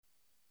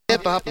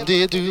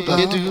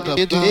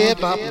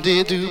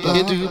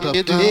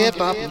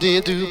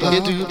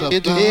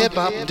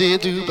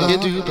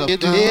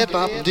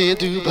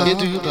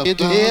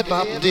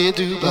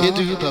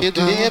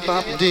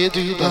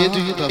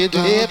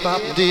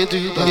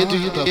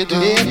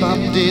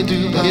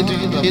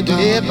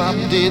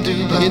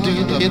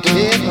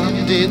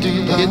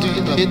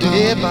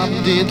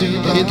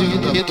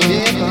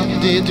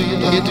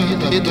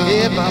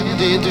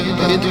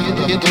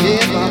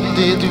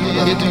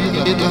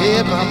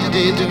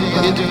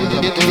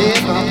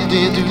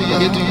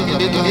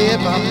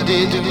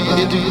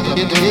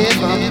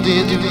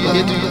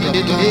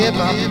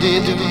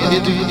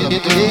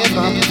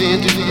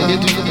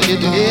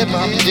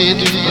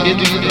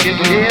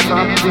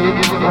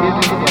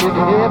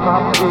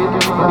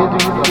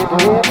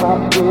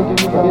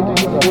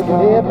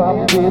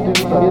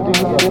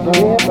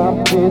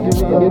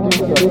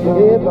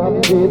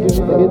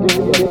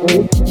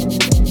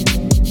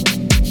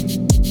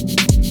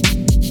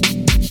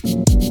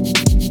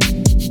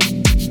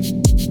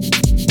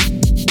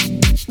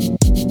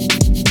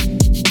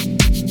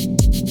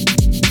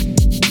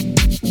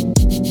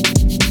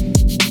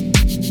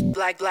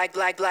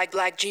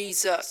Like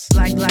Jesus,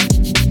 like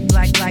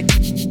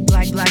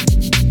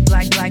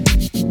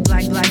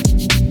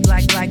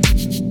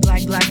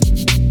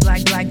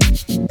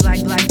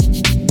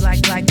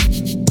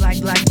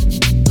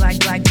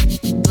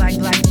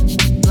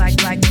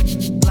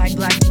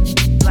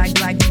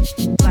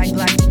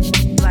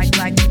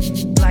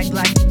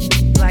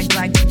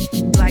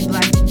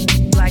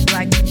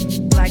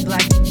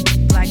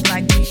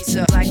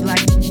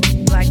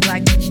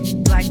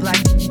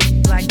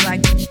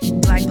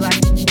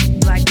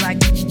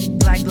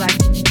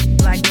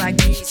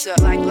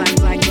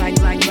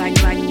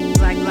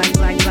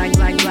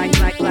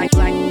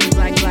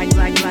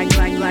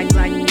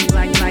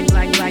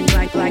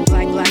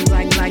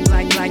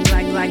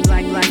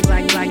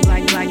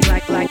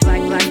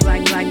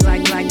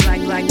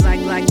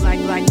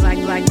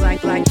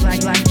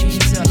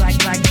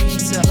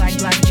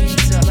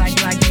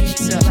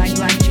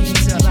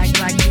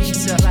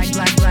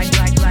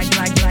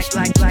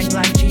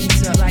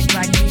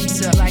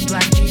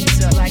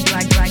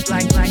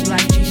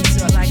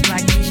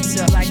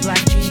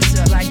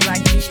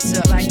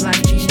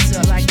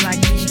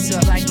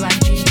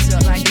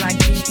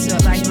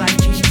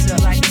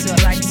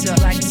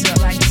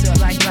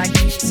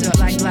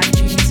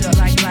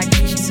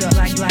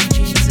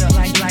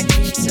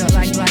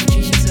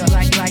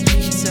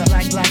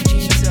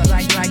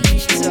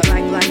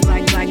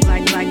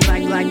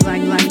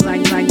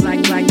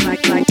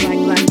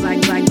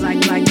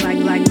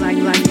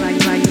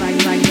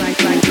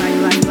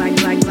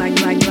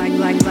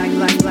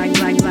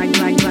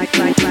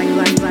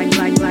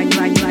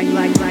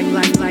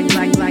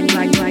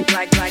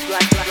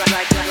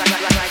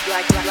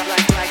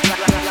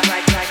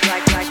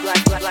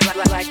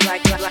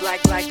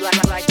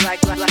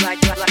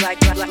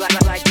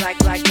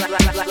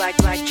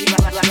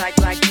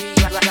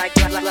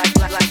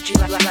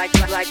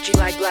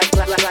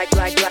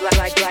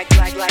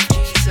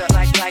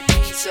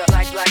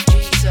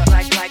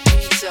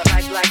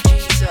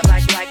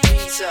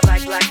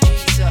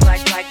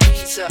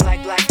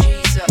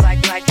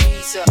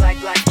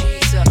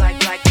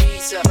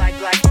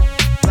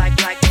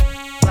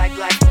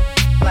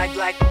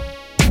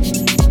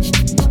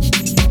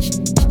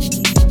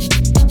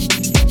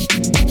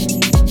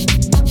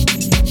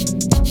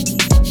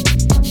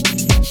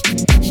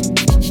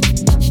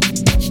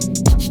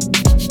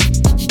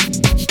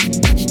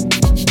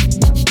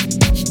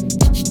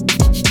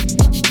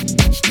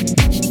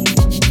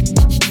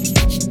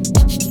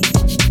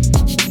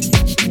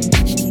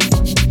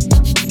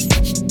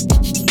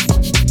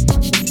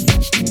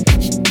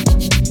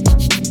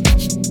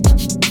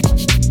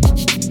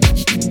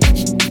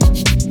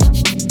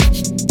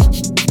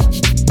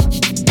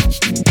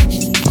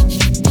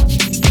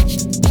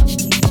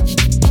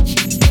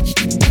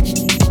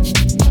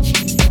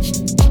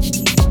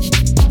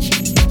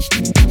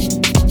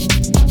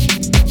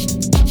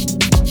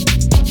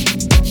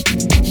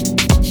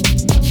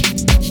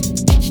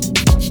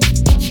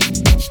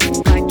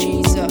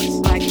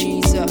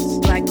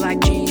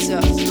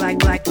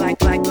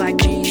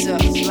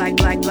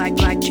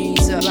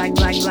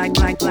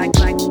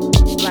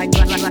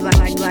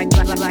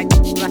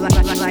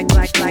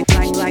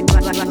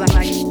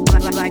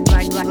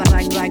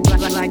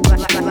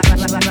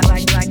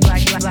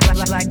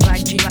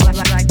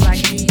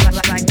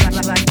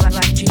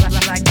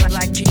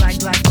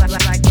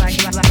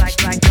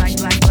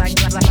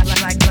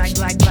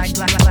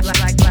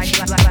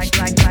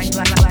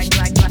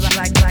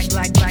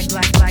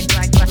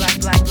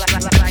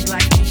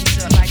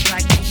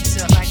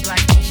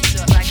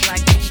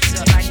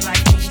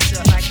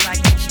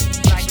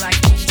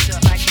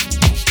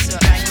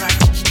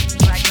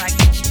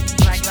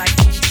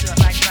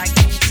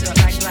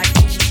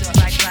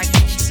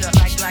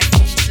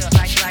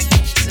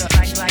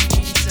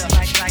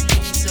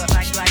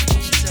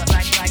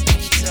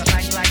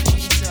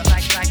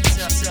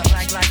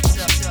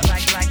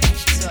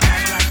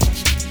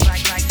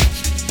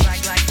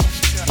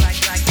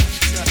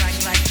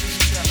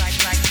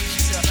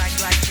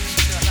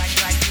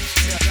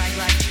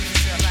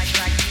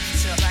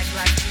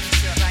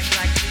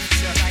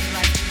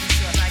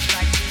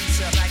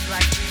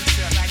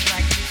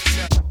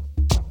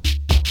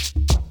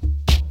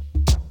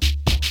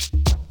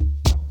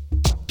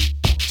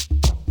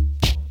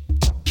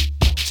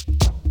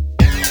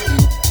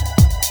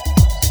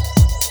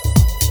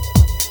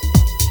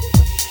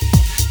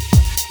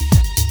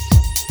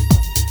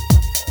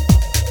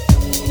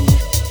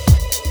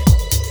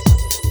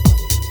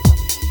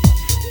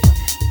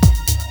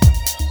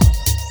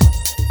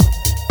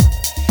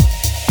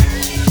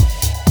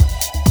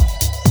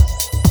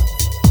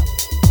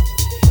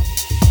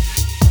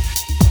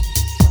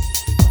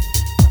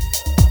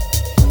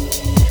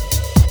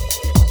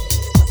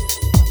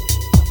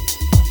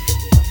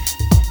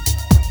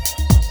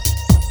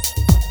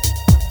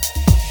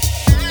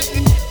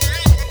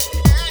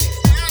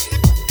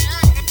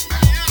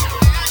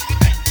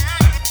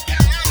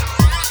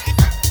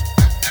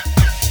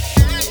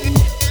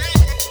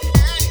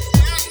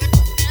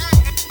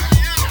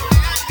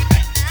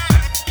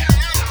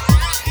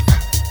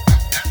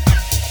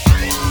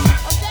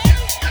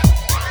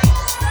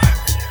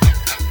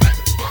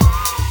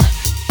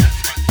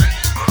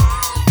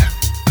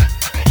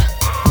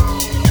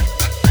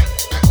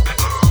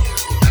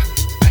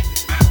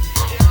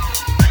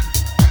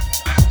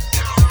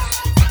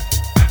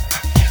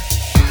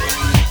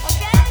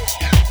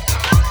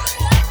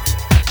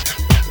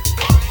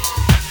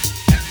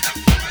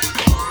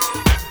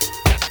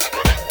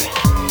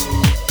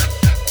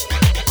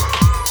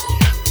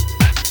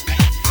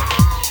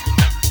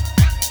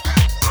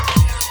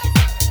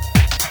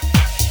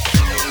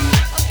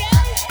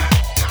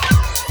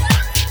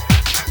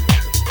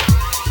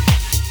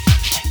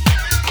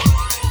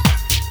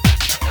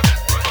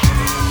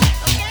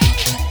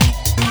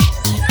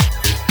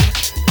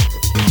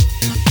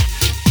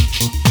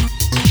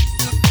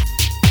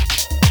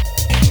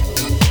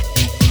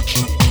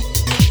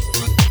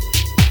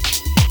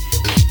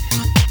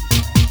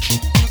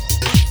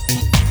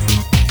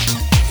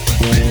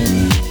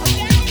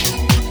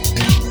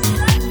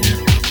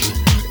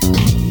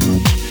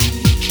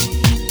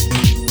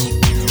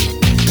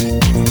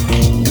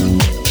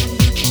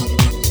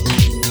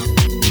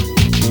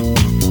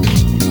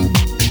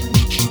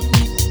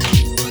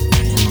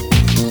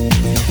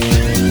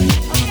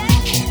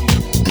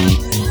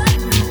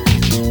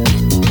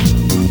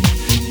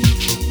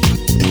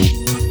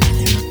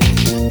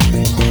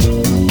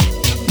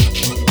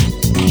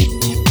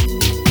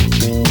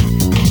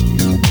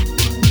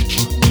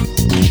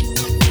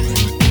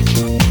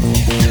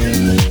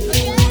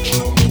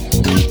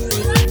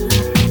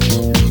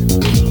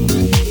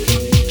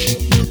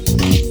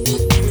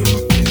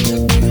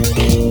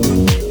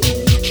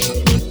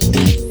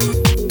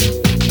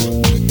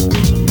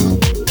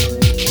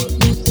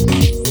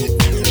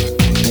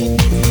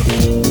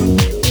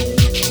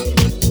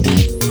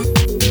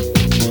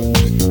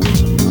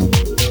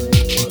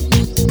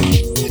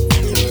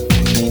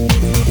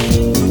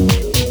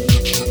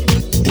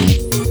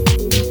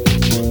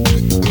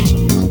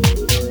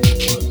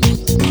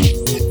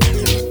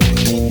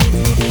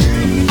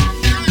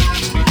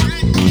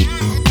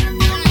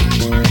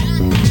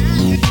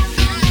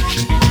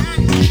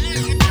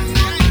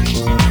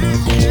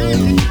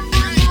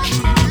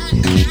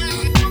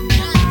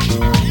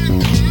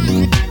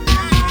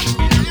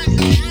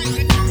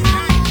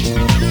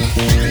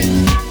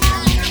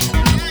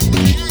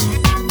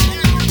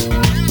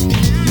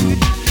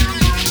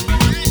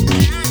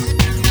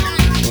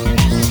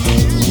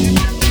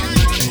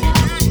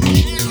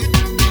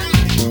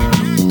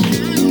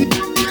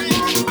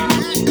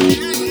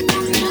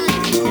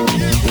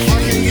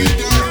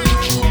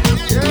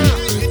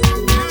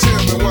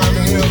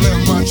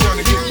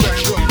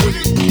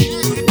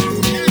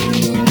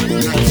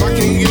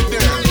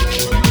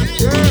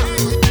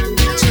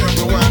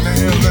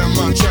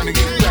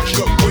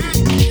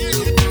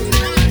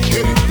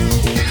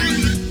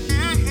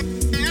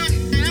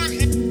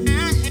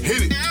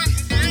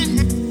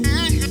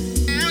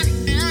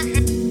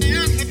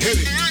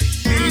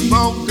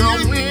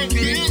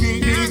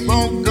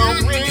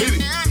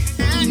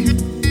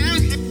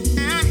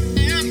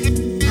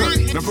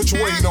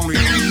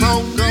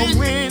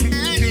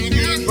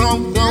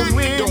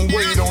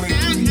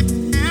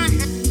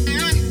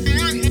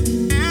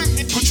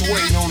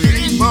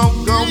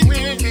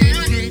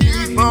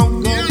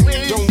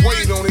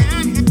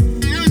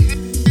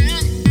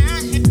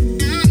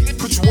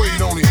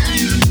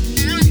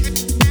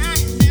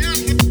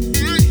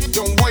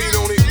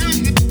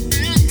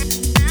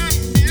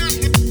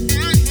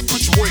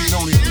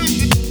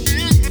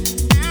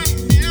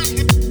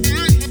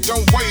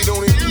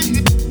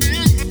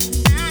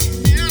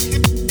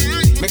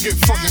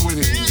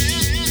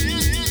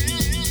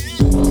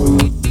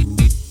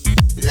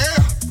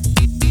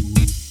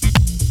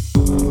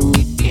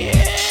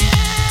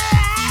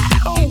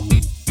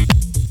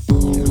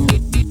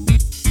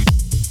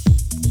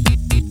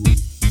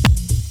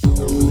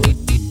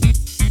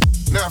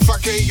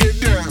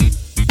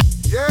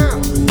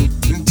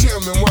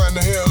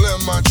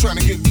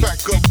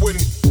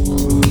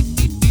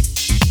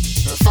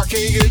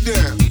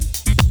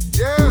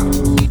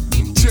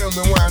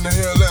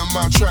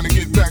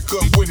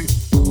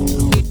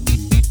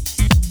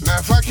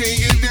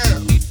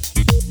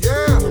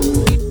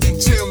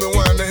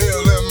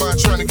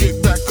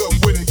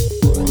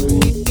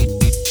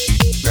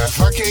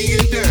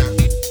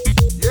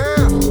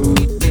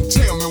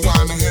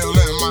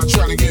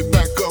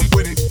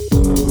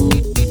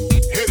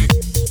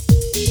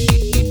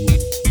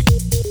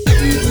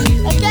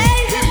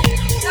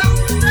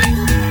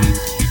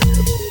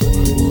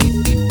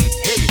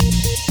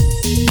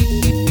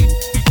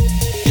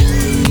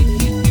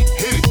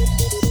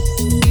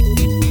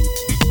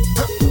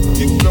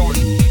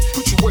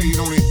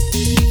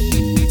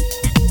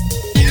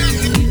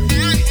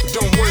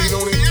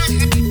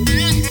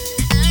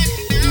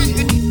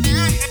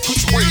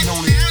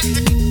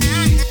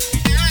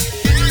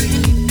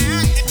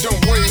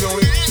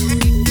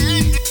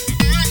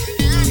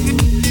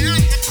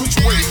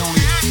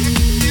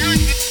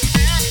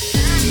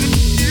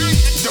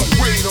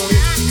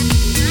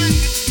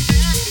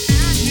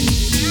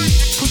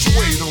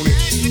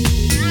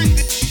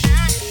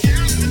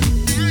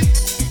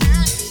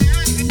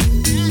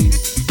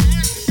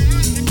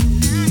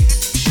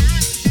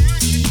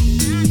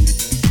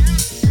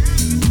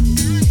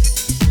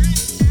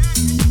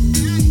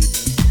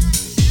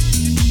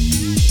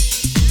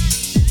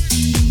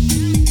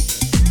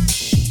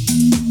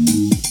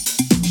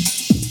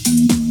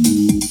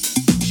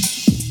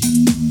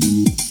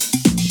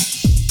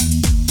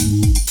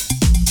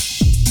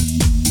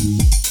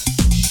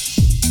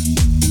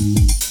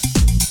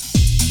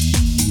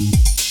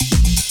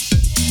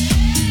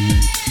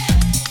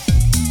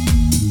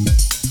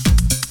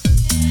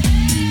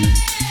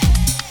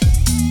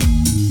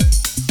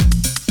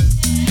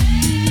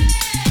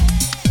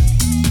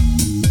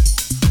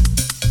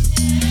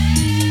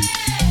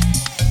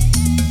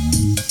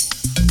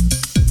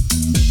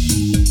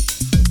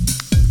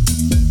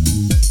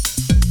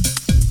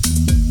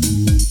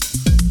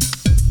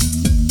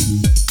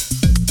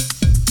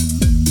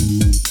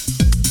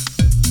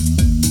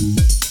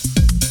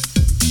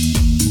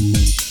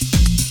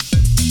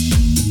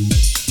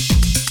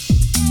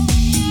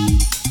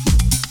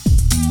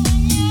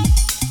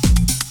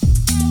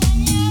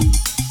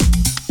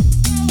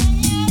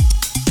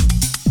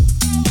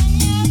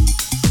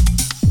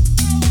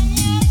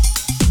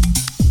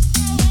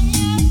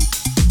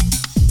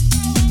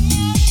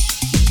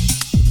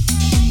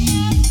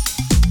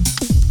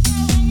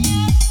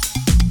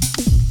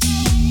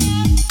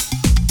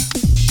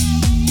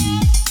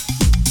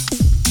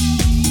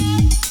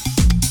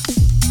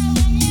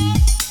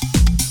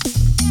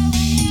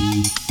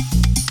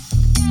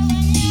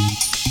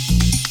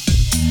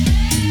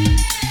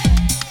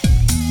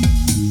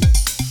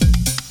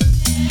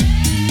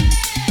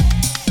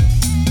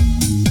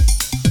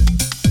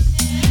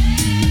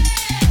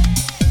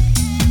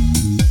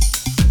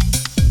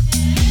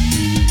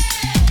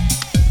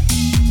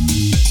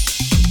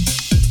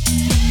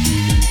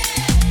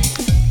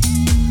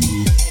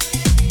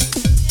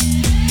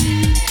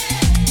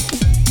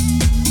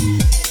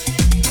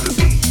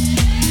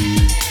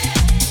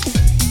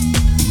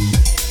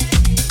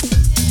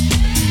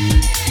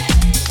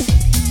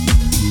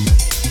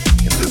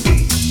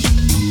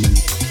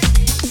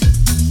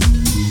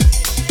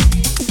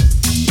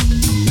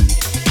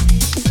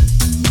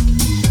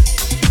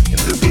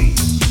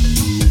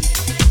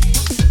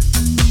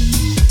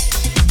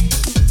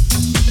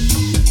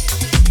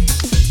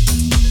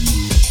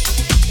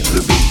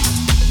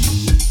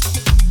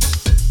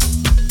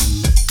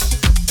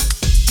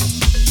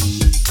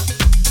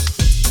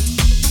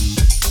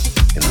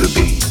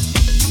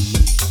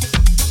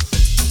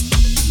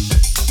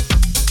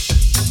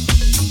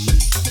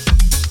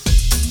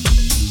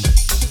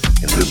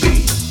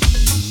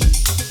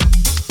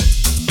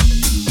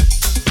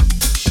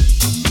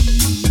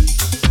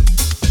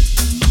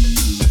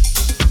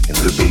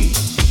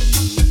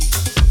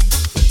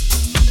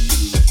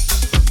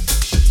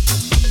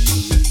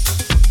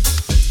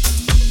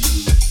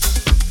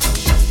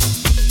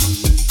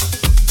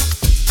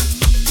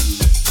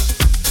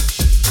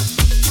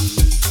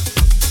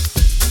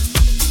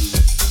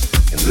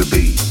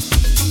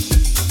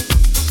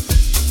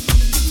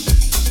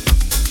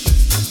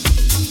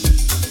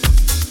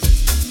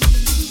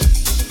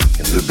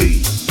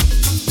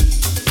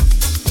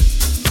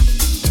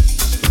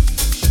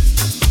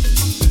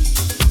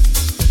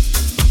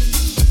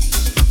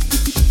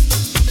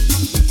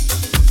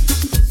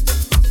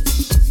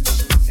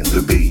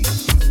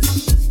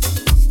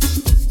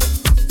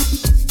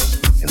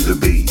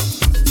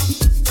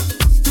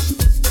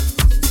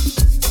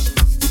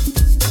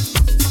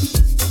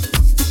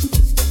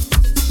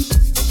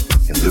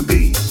the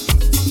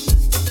beat.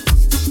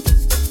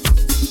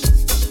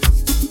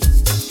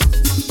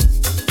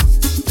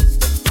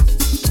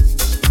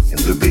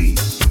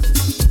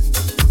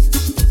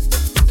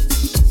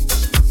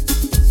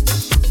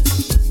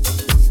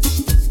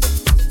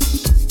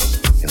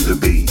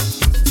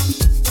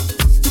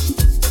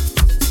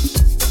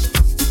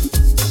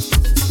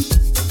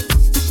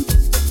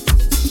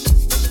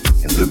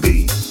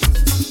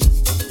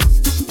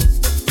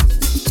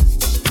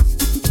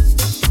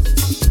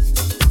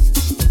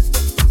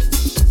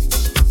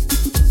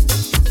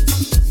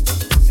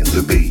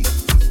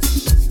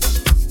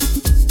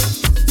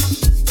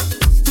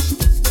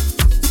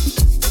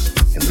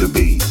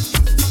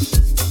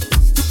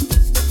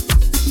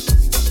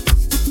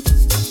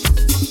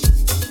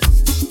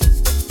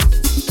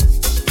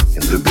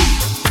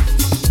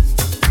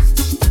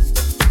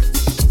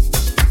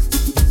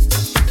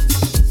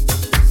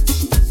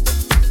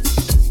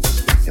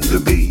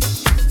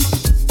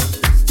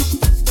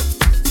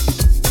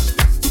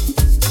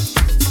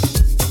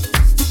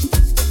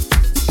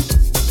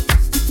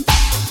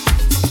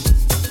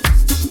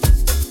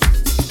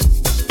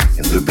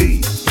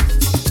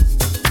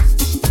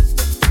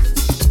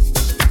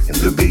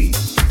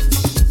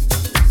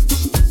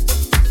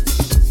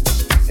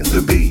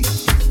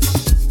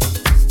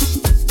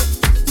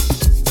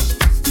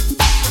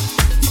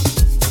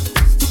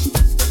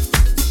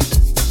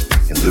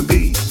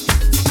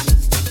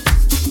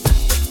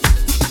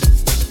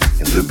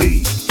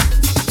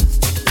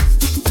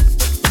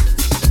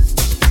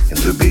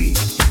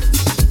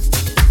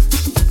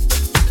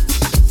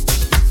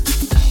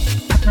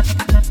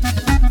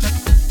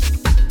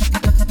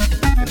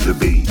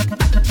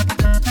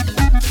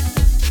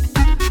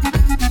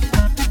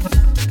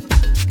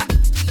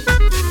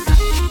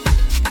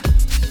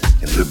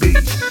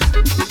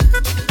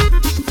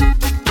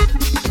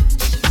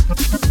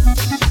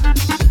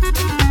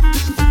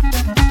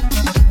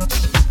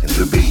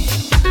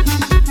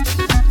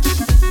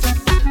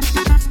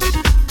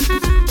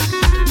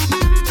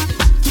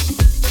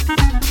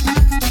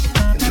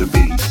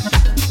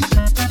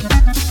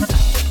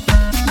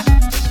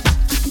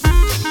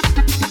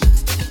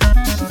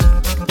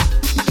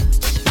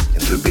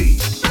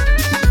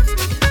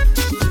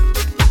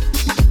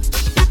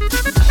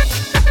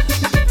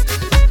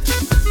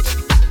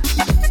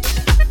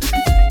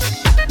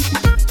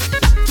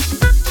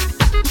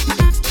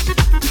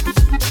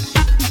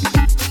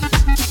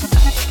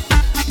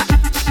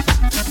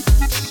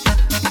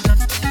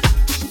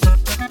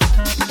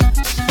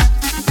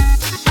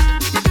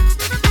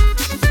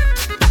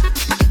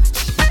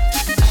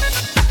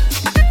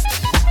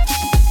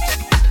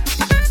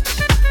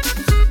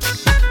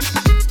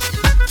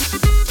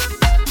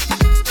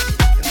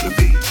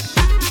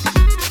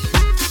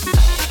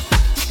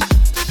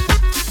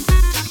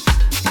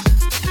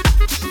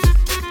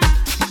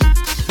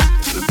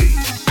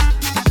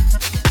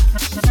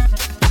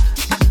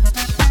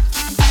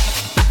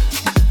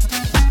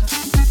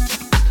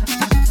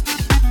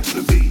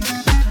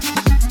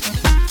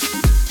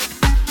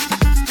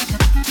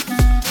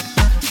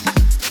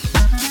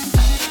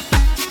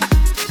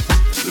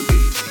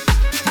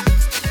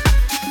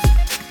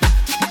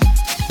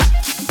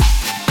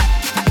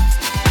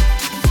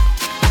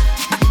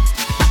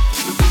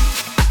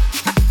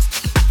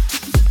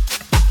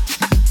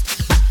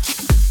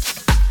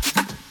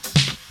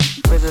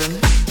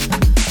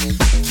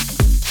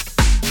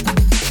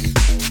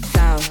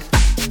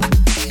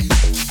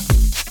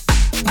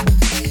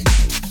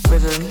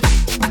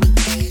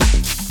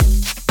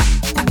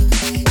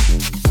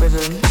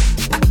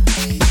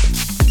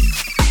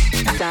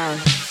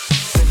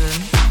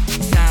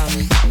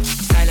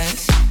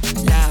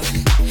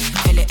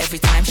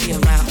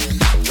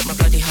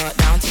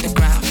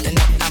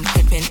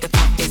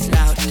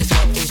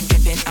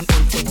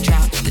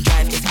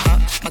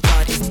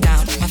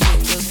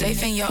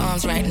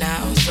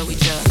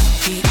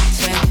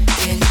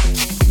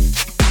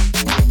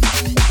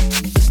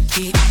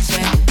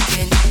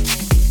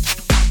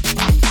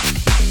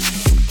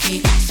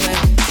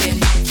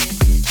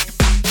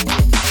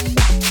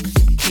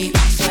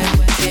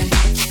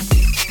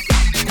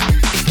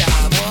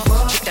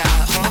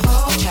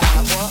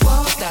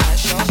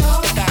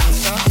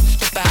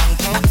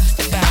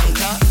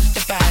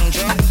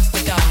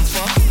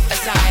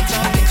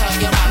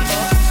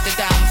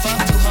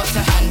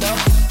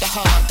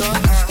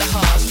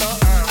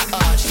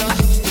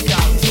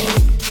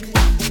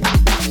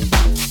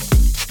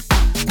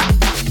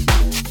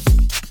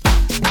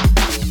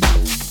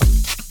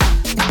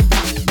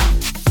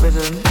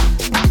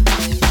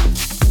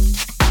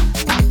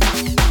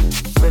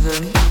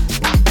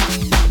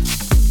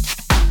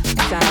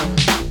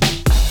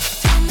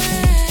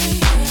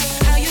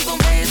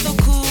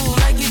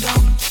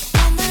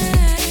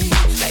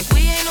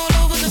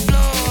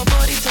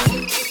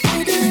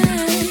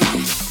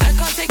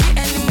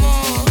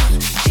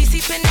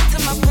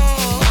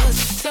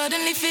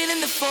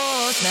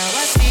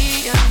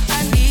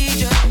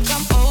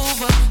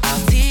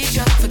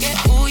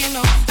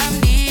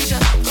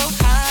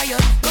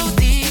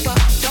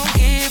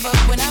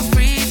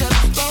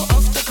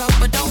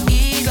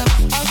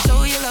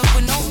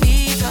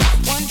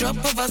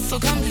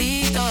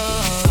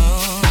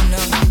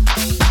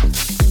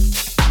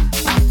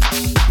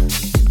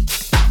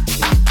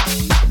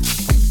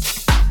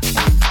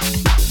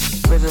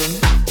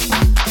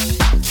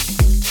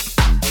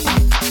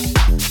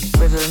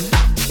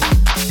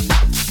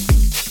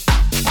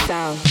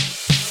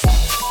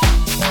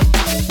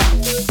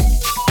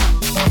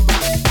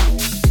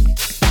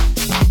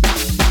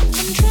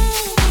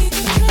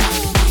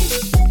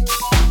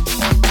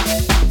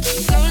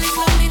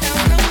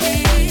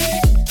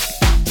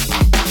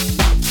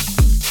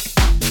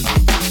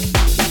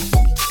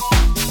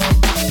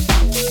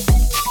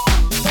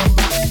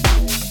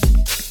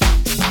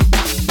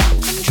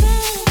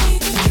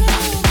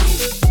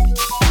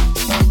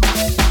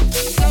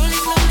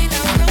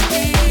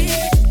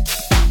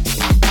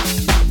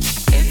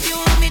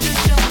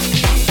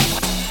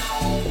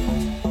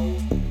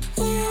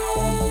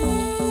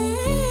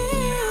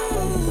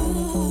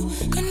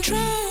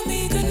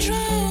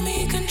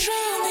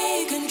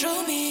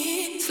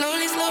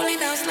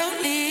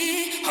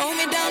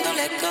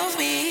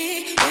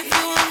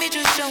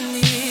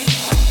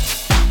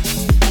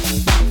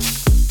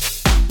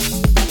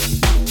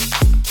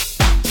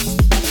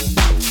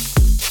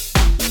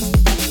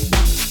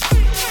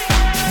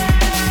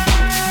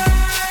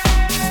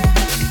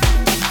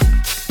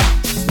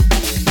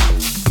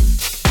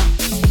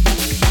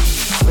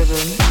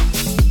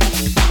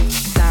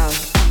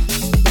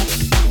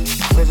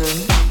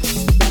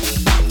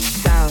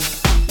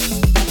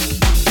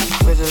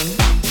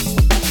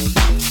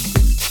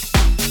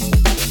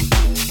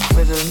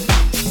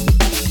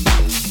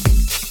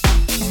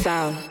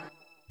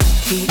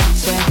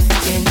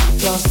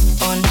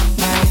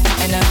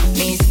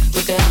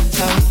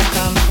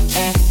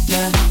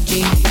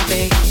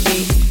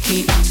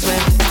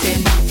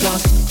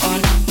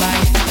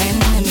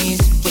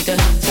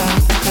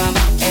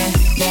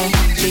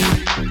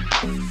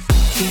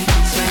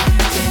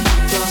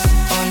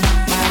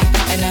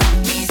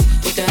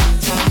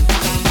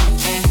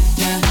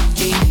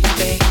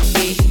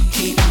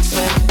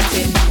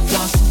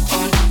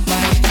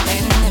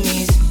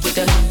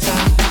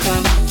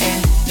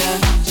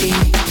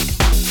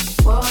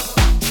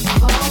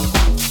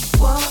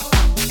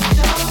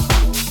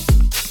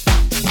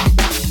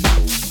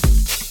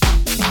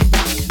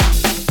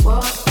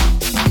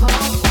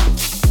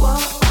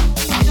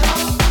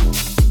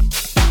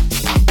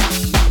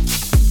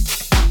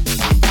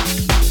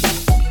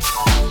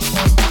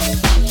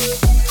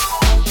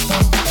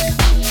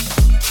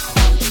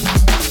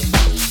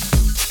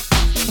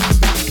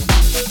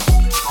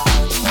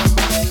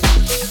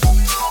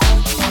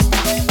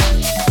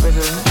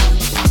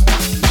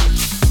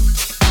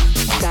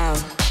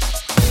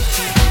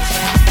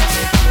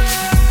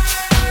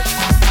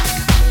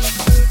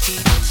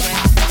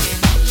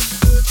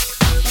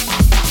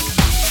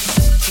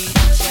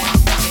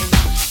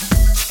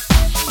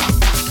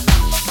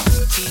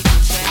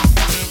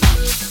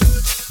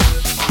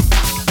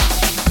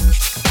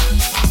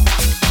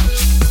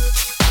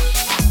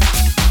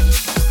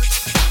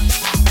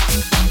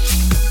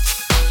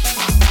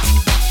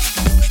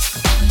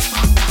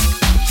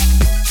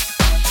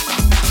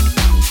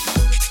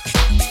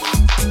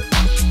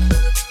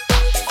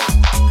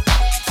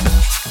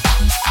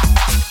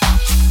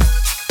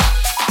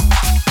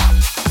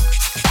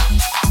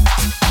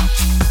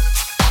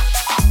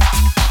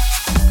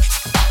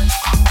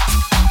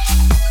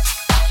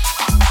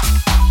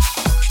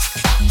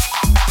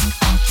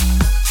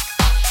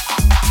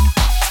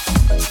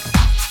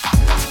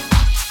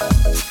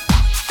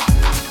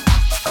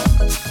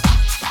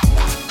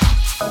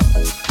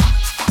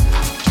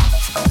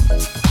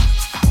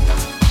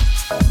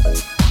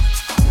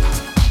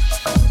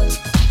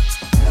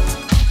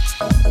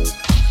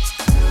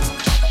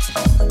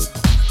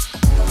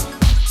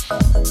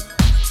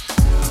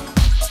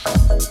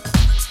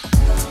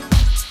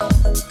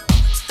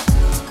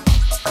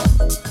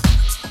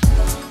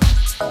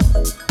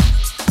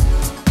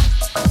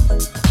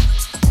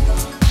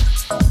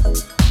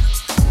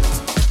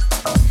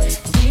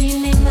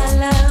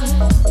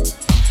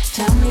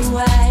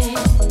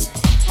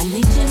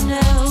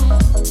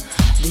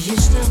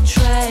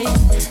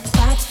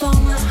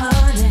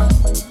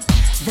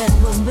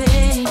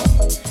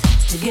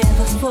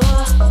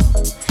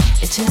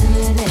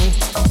 eternity.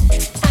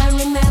 I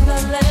remember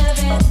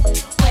loving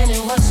when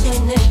it was so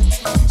new.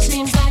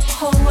 Seems like the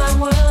whole wide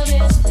world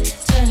is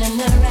turning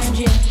around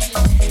you.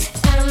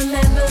 I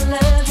remember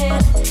loving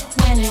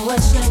when it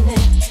was so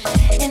new.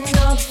 In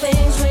all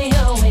things we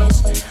always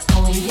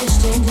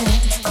used to do.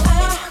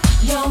 I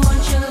don't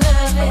want your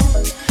loving,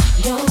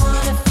 don't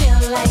wanna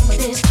feel like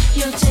this.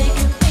 You'll take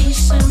a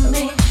piece of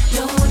me,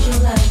 don't want your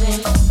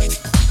loving.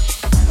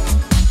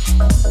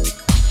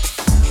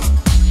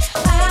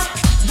 I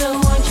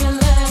don't want your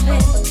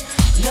loving,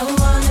 don't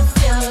wanna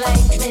feel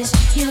like this.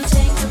 You'll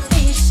take a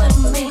piece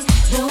of me,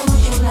 don't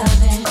want your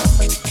loving.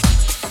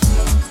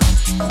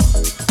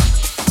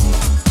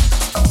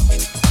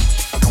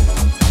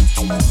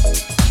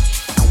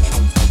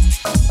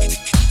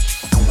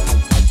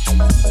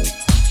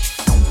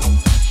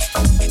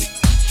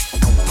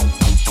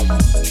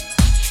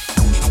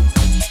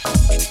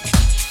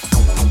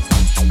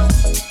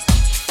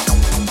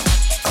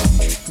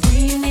 Do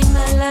you need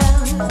my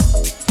love?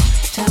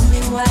 Tell me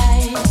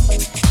why.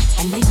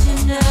 I need to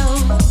know.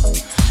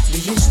 Do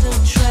you still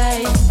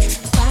try?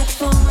 Fight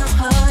for my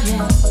heart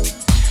and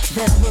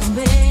that we'll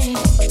be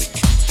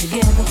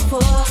together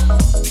for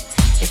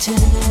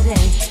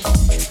eternity.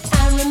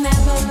 I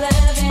remember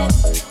loving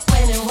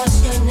when it was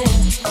so new.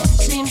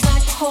 Seems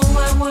like the whole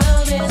wide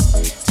world is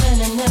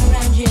turning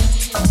around you.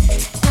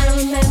 I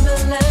remember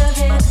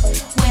loving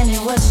when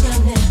it was so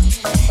new.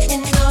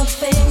 In all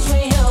things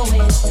we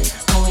always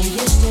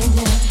used to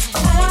do.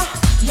 I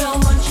don't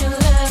want your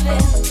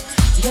loving,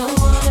 don't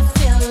wanna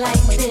feel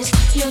like this.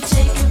 You'll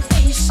take a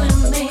piece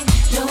of me,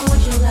 don't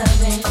want your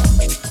loving.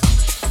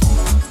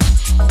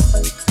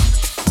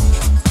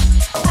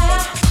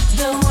 I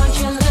don't want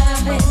your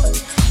loving,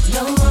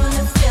 don't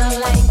wanna feel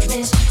like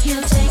this.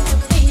 You'll take a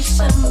piece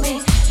of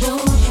me,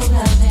 don't want your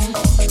loving.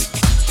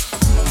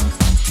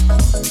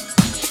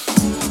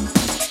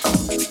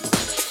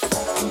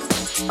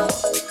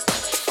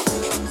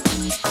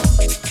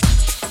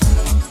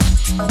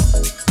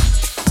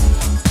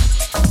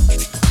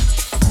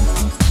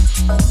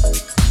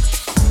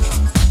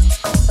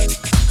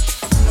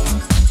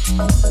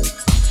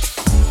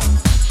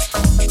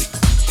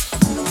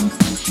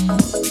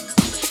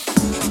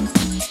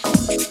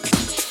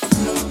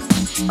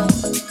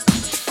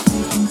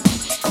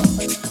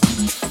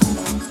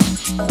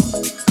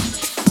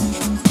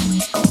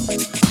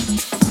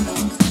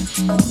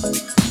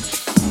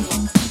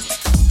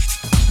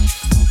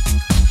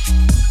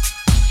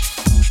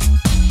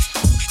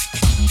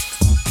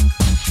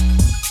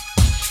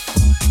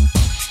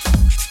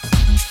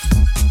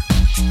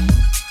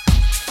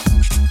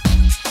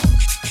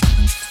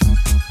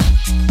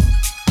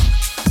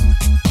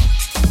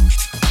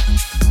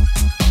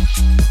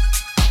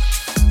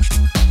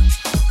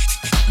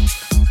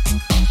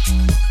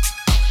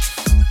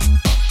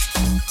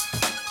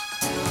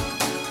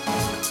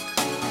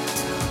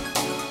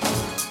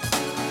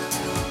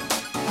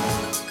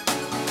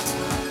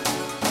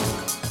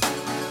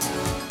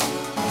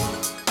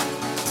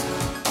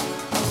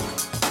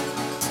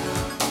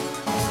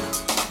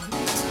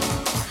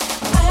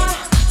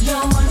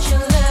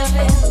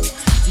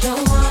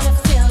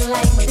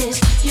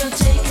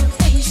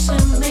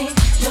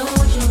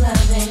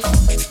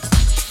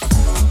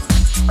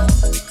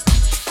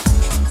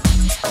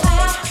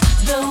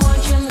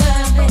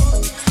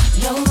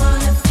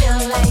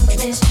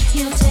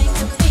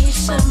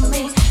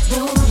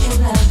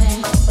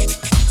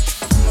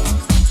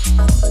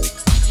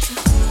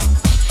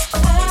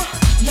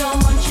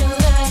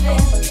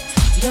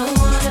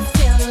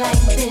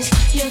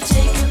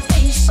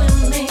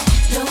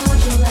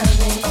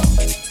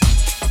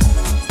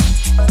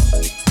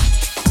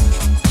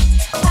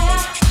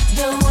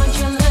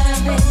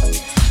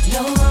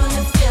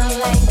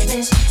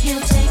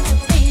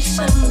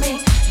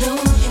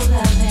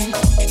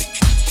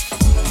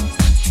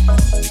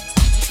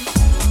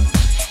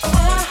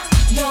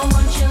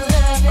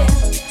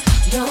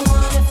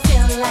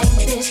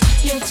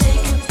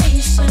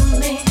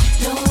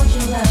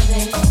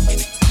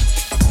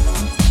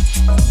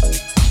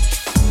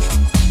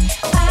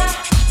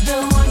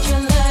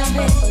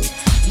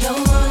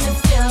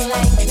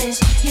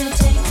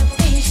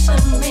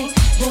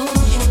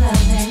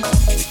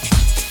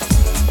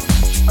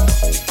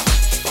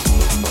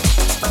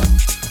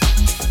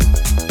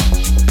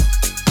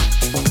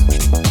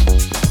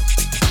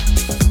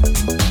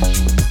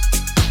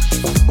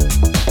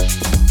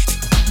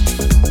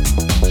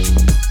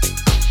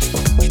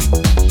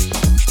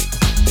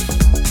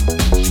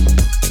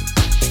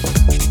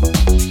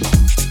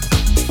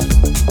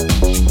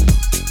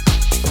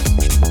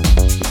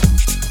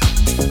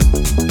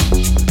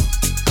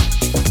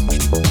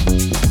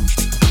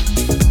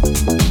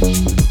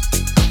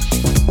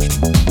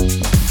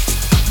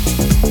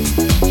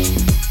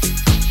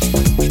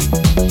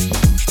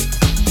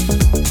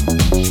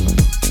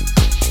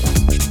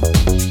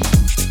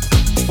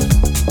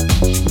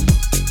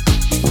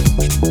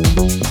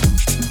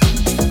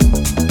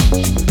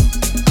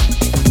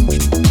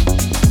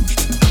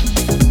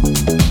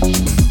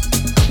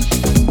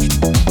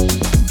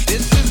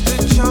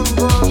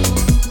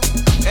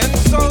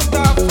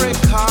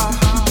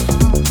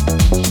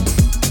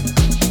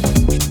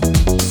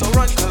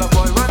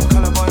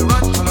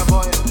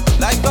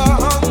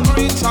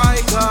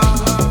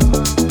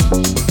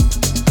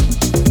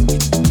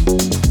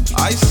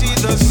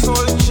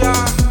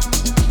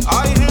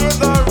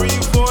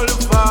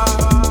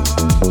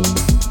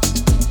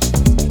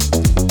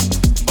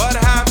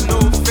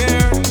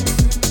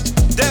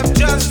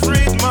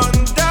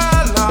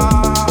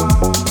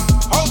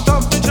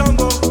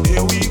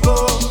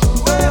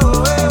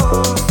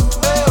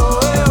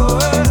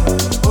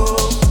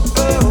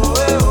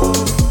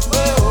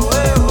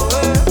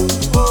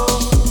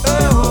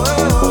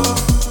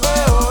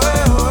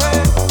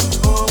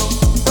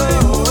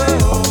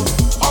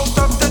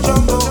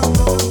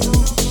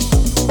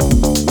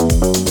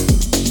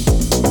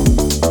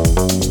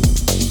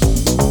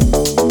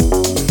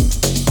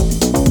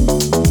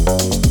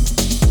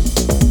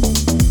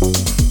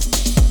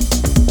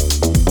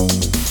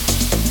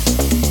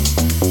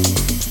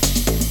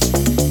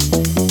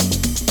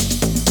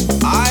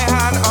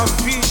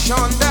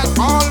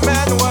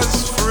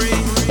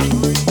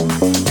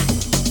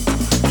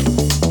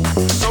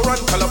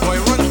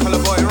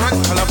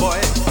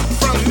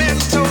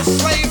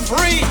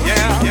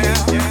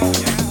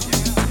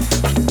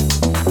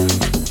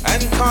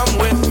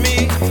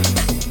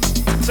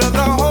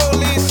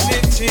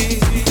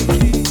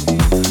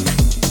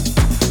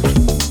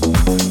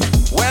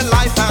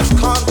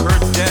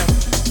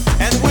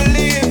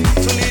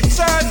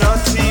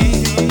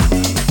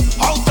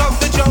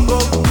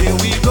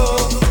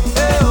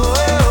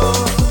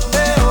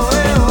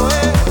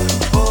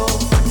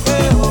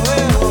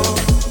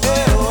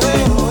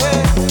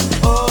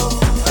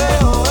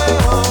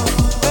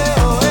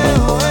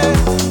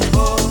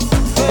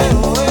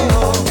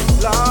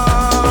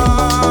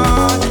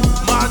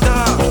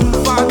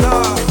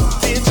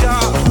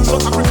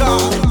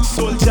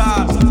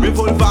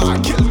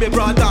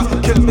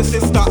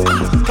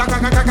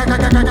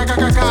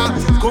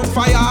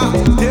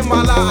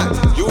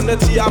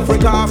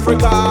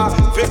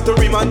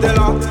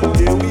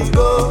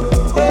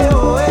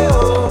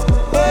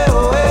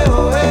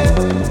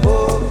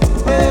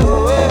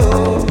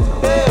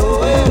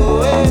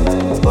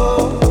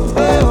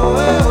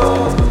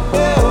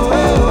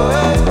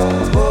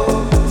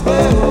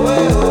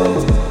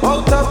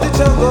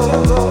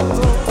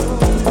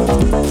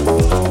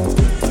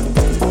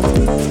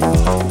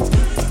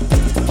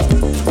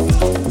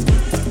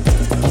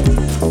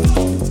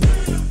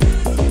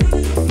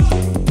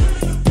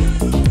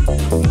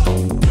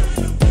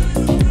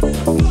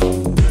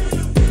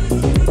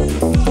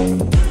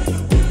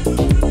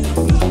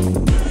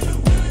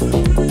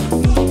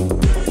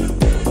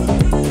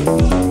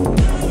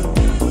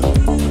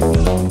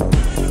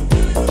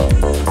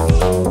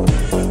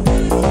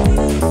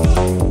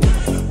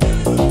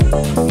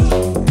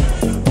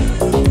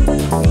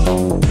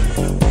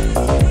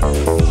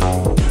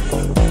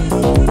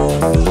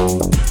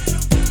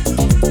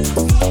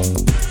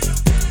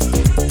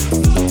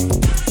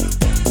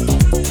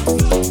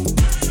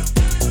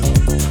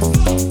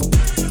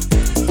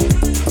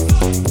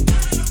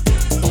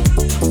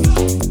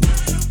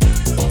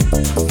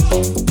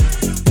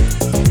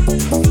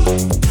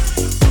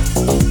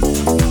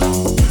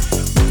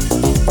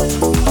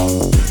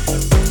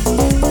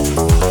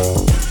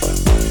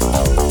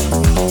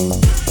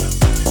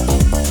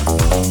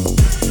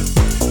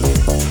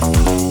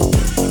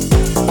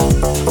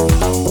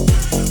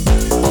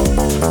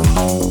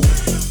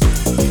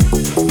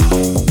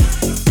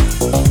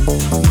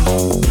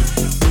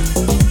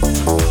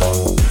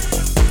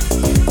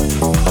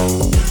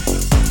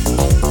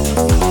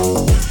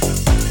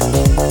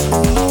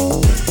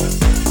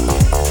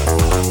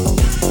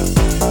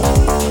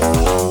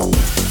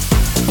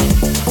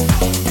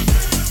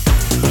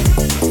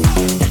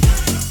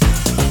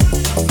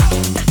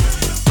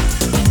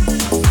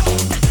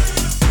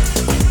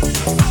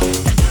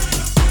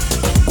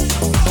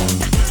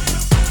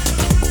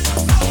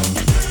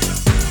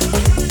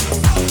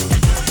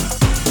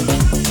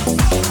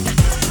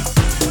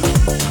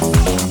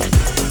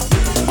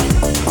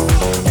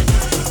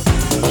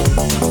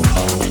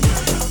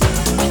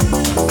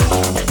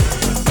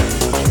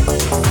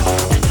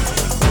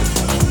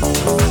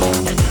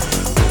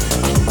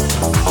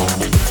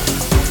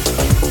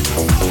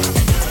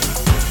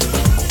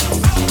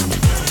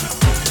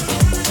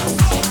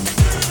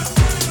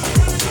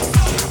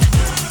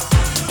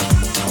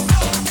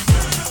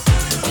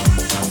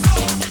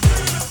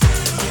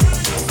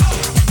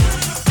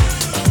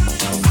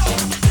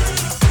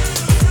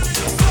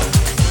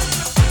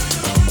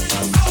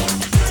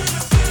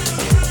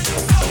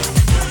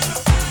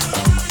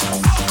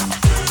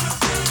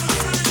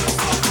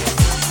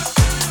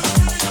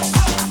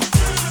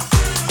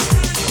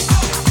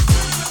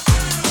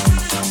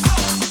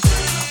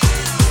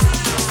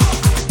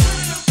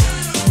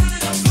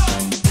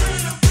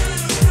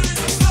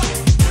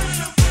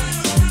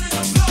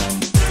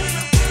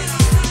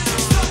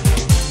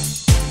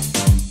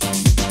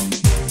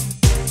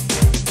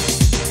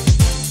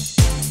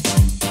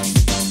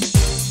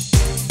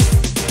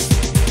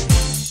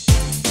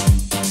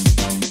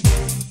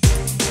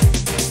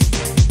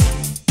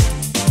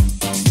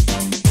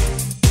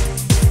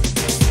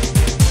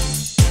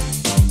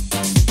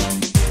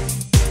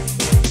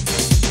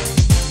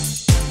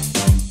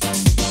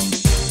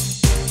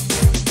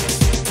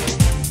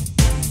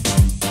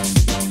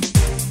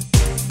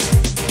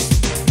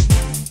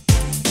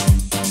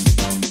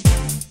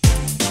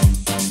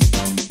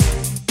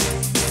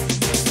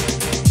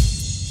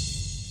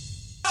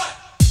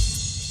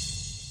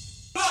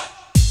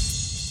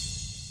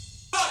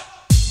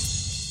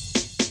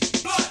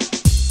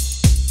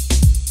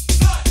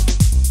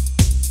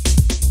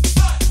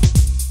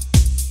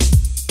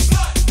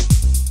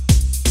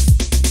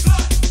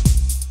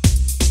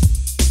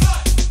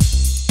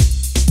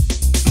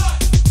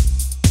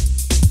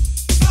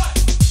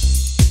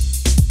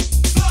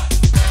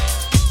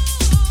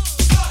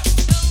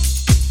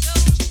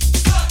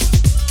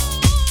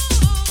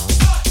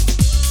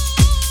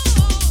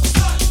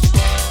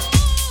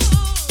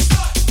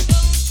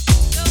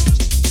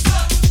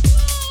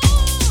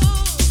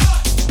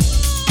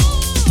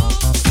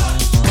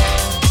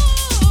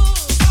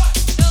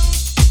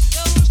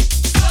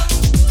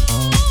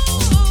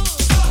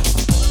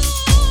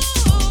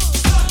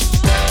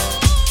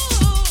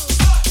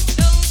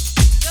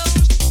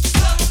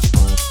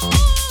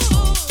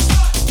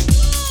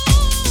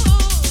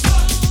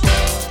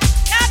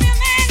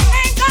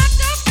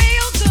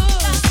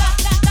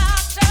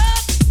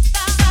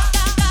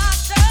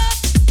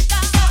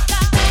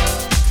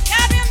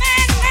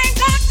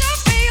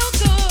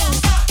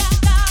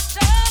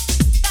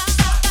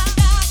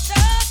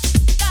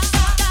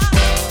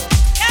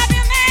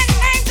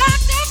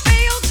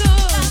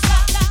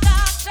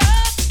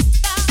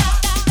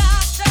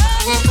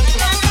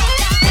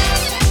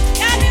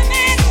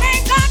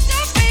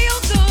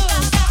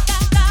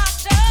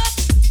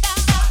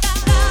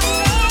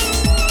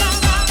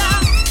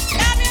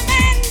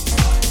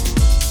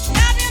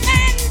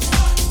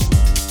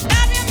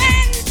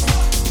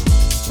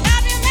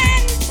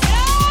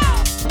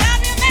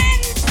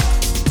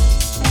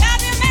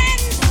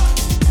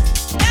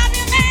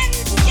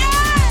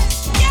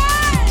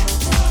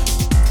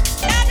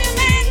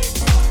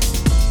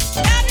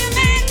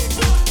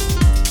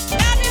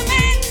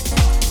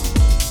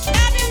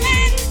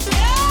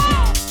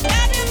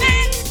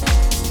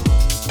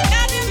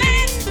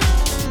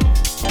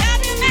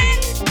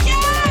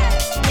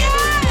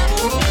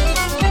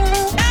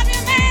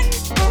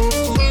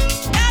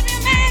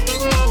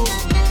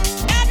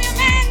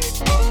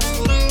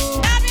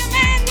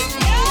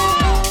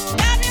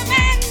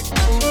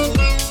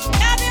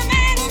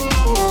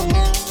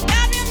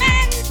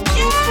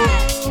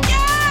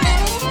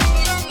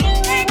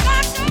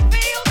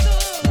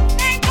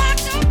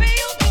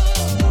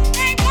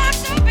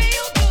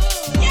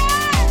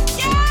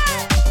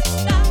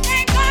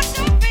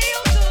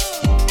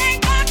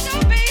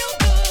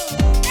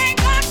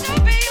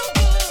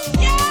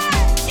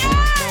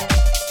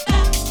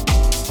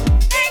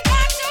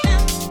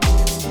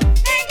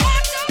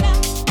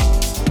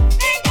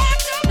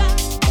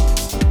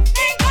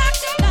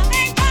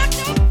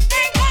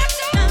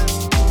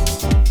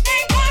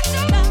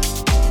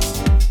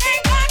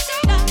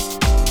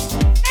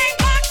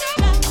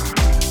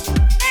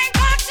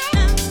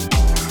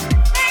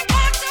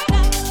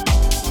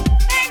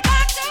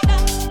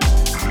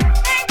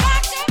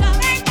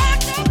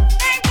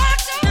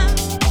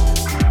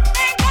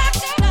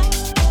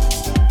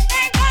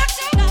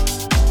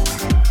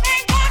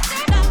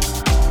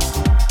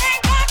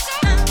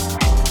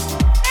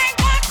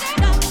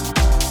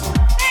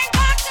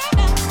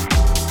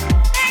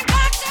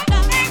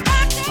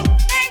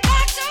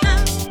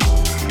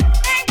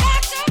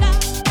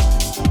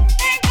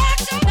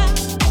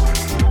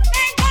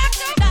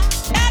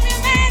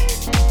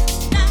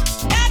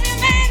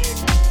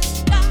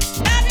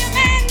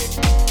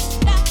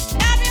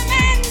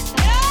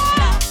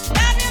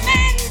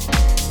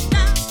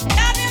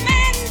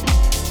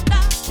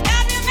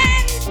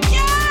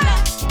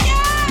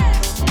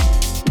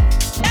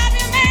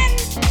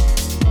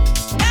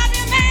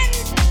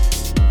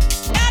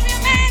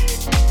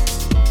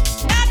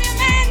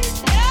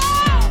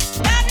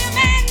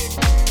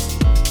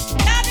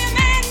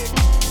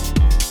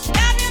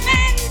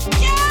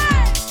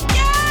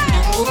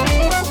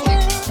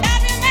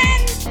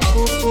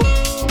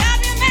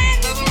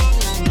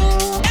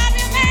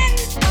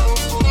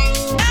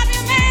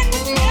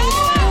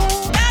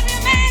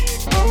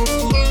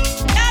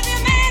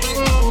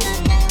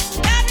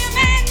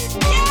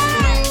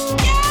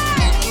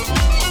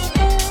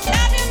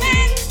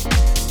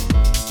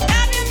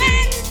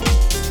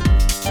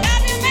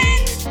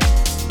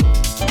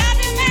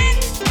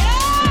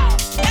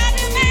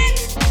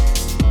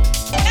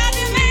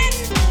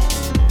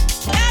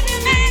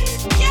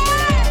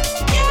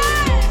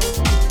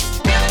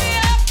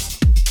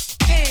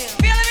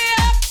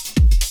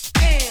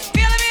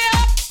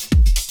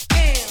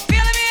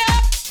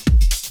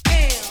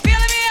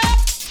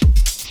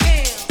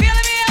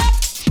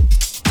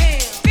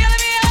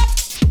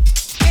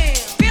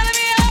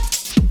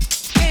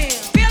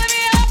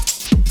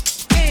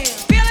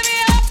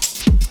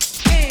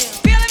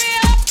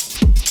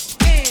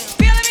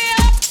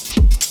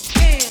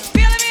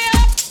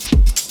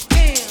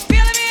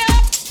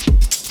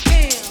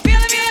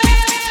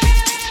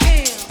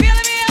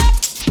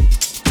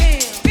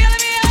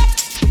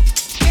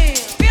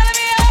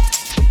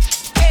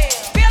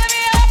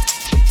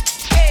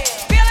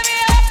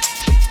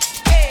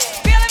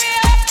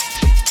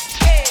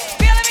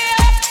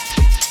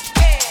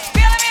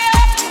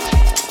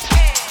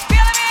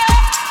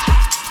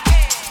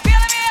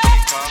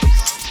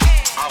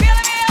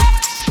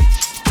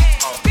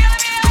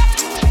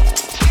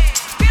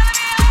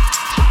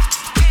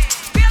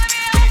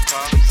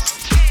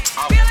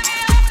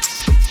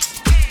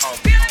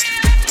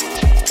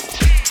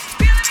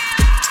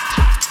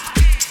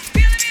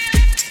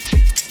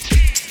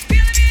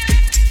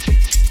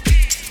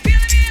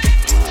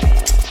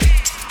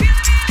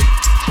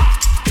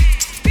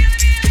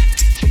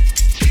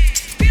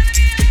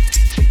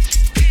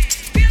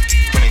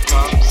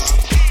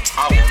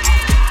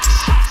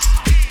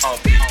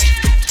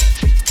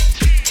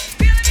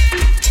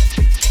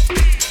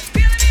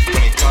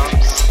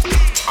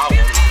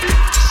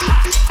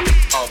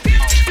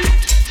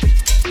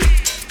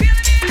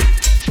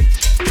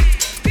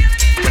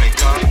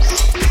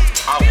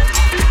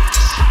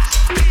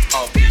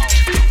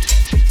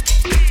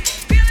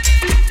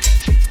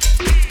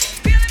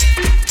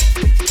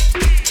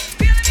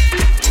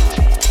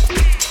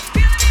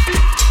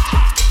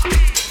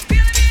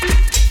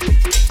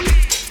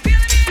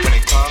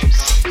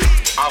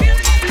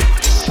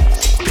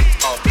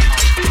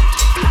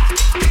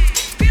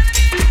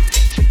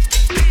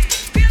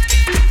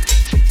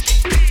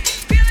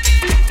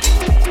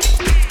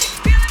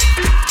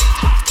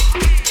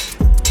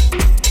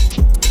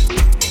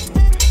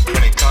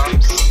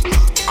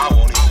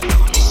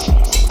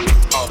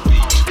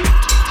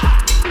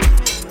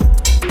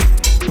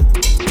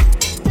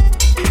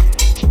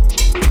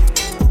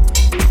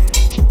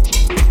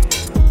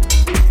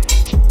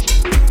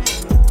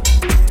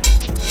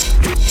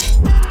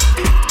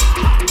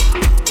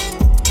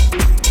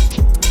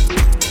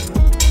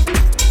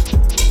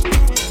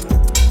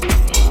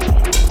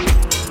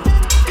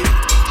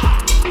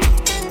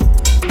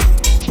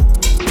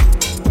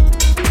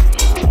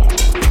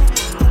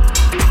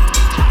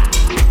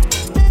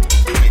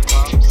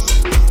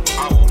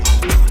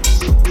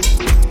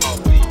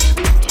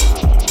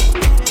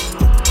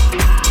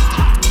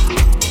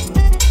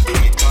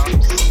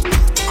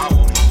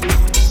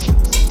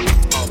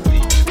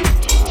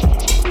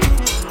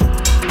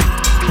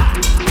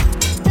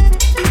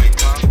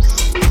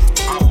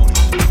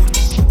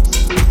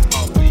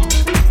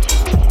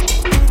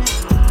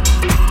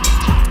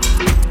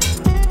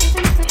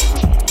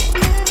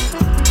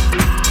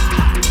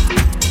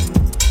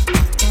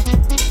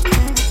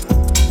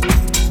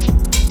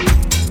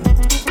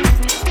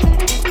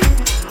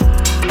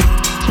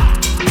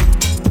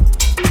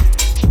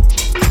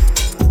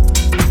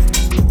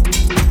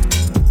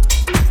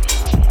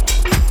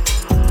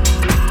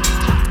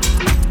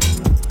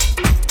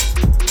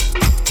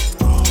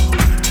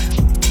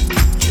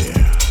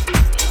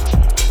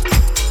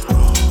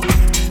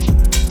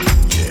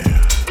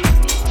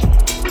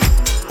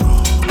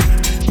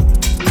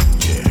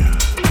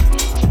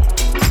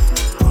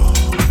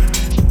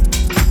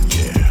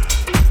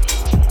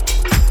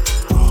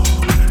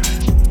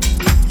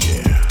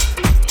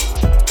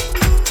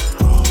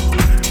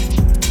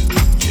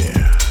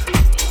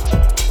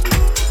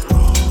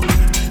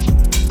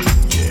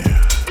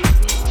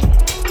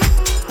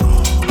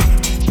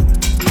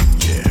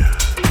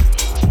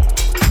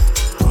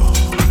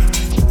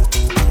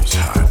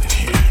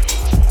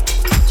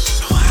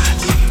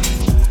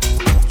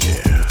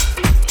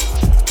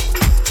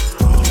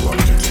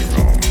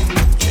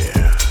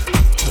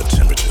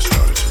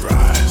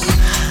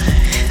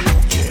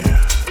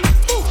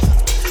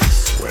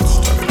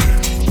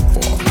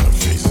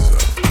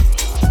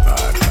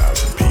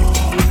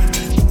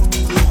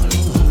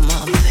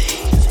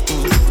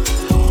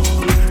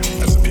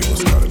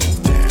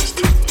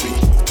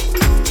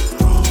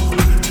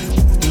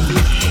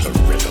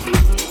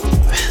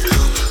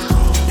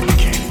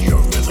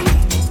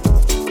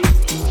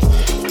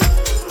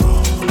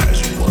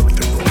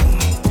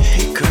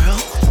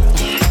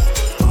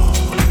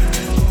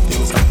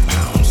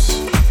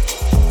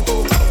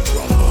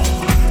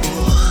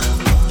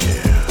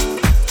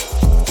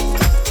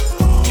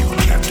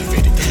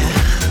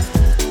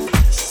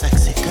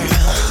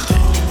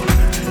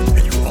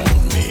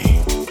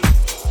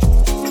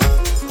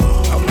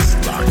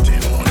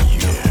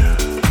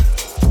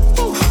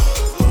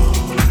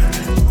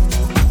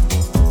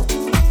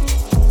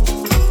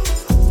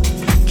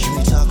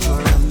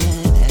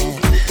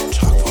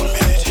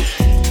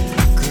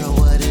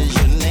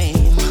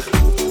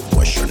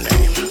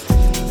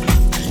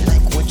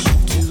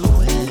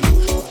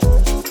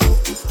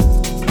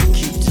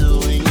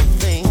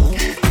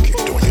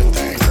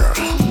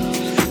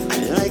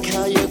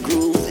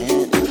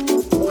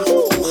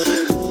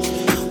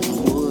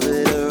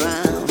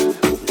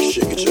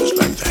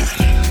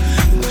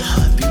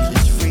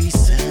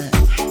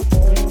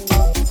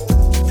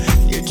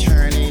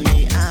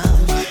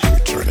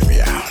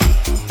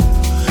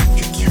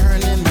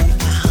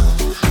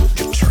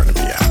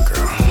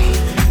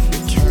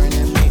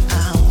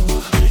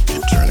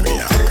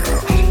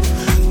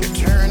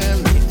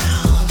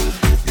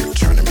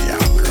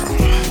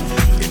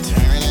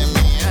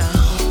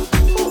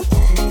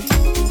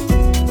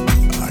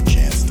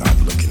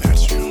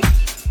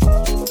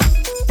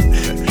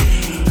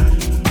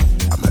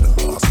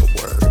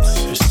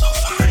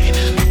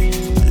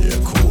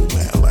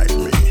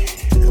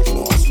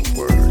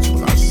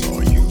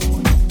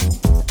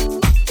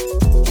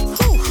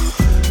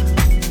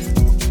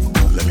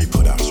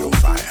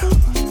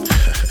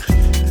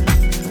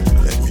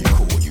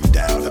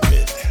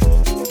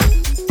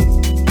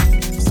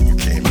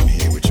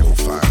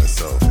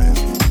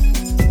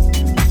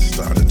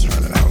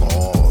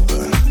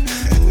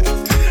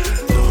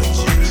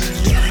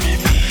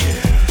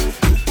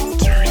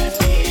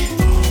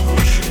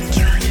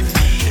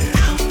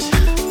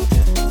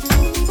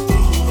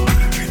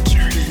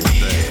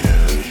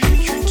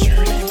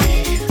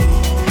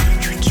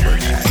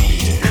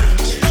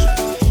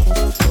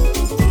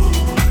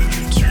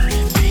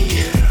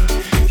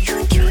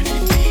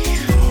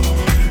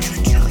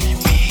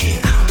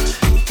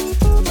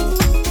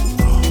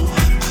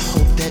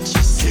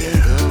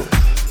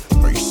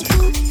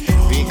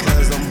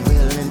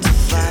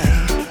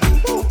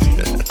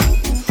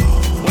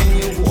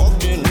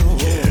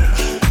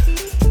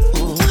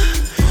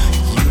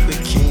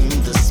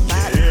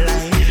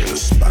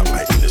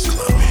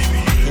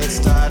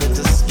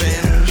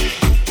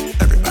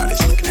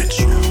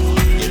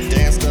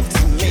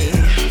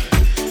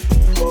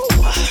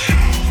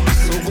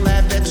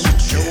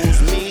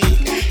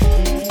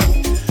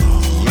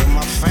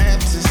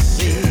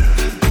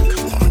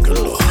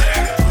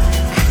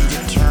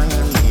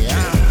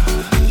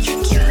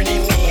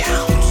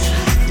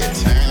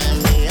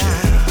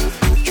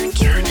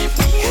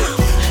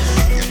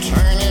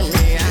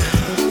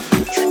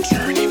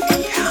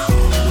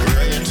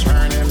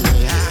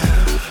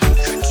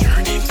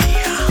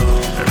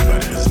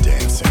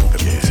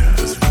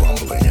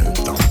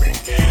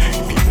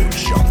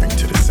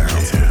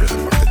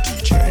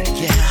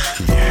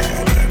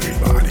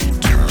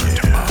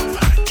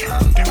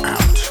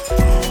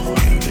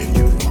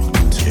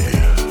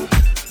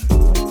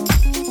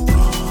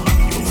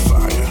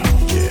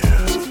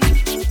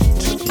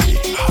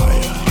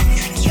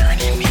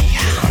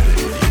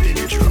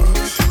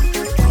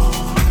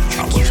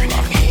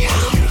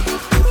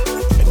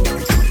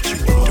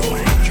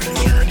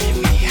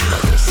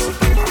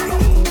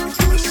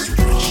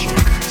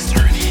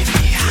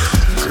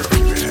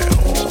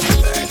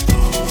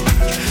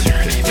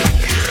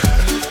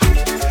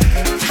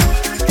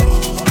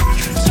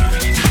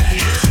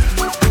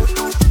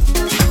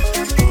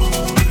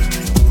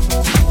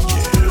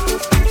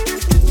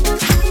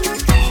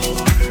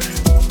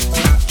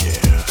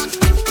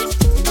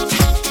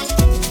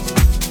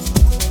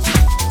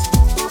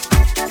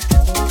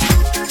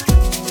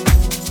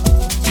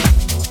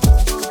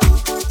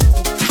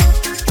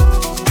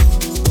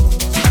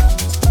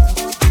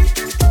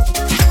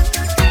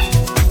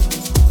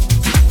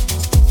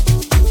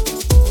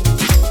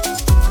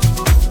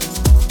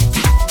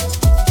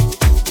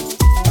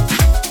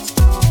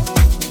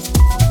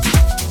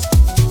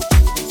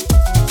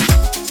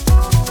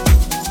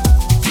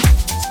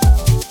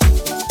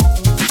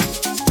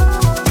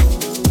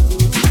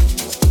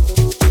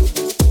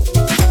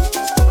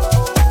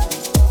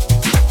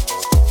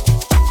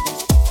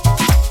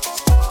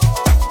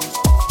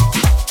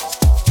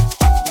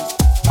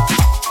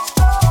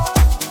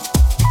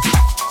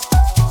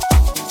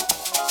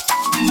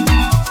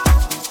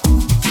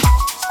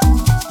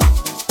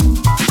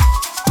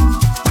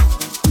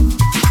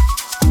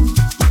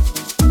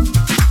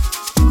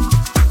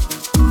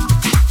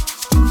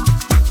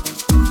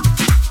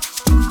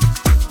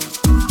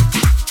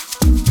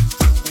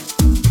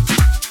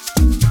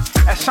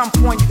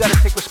 point, you gotta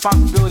take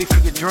responsibility for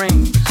your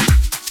dreams.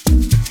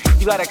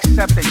 You gotta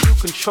accept that you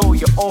control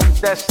your own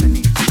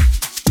destiny.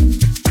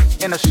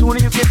 And the sooner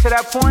you get to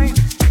that point,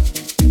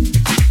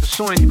 the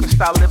sooner you can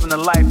start living the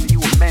life that you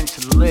were meant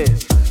to live.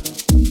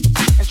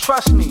 And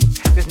trust me,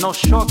 there's no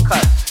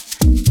shortcuts.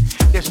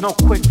 There's no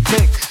quick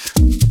fix.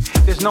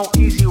 There's no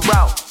easy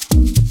route.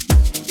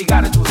 You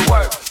gotta do the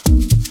work.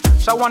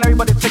 So I want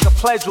everybody to take a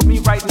pledge with me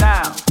right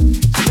now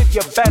to live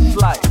your best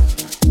life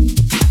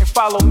and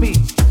follow me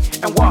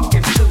and walk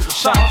into the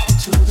sun. Walk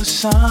into the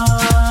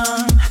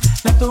sun.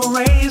 Let the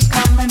rays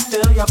come and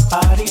fill your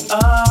body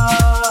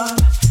up.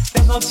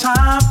 There's no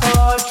time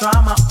for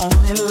drama,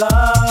 only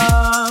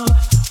love.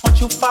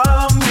 Won't you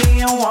follow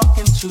me and walk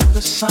into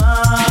the sun?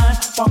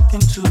 Walk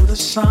into the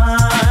sun.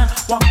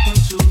 Walk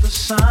into the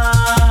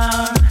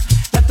sun.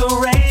 Let the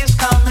rays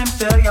come and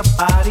fill your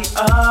body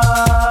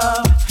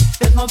up.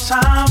 There's no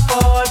time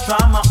for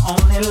drama,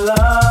 only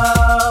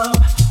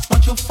love.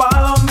 Won't you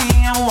follow me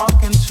and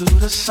walk into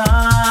the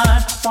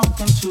sun? Walk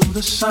into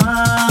the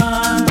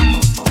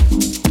sun.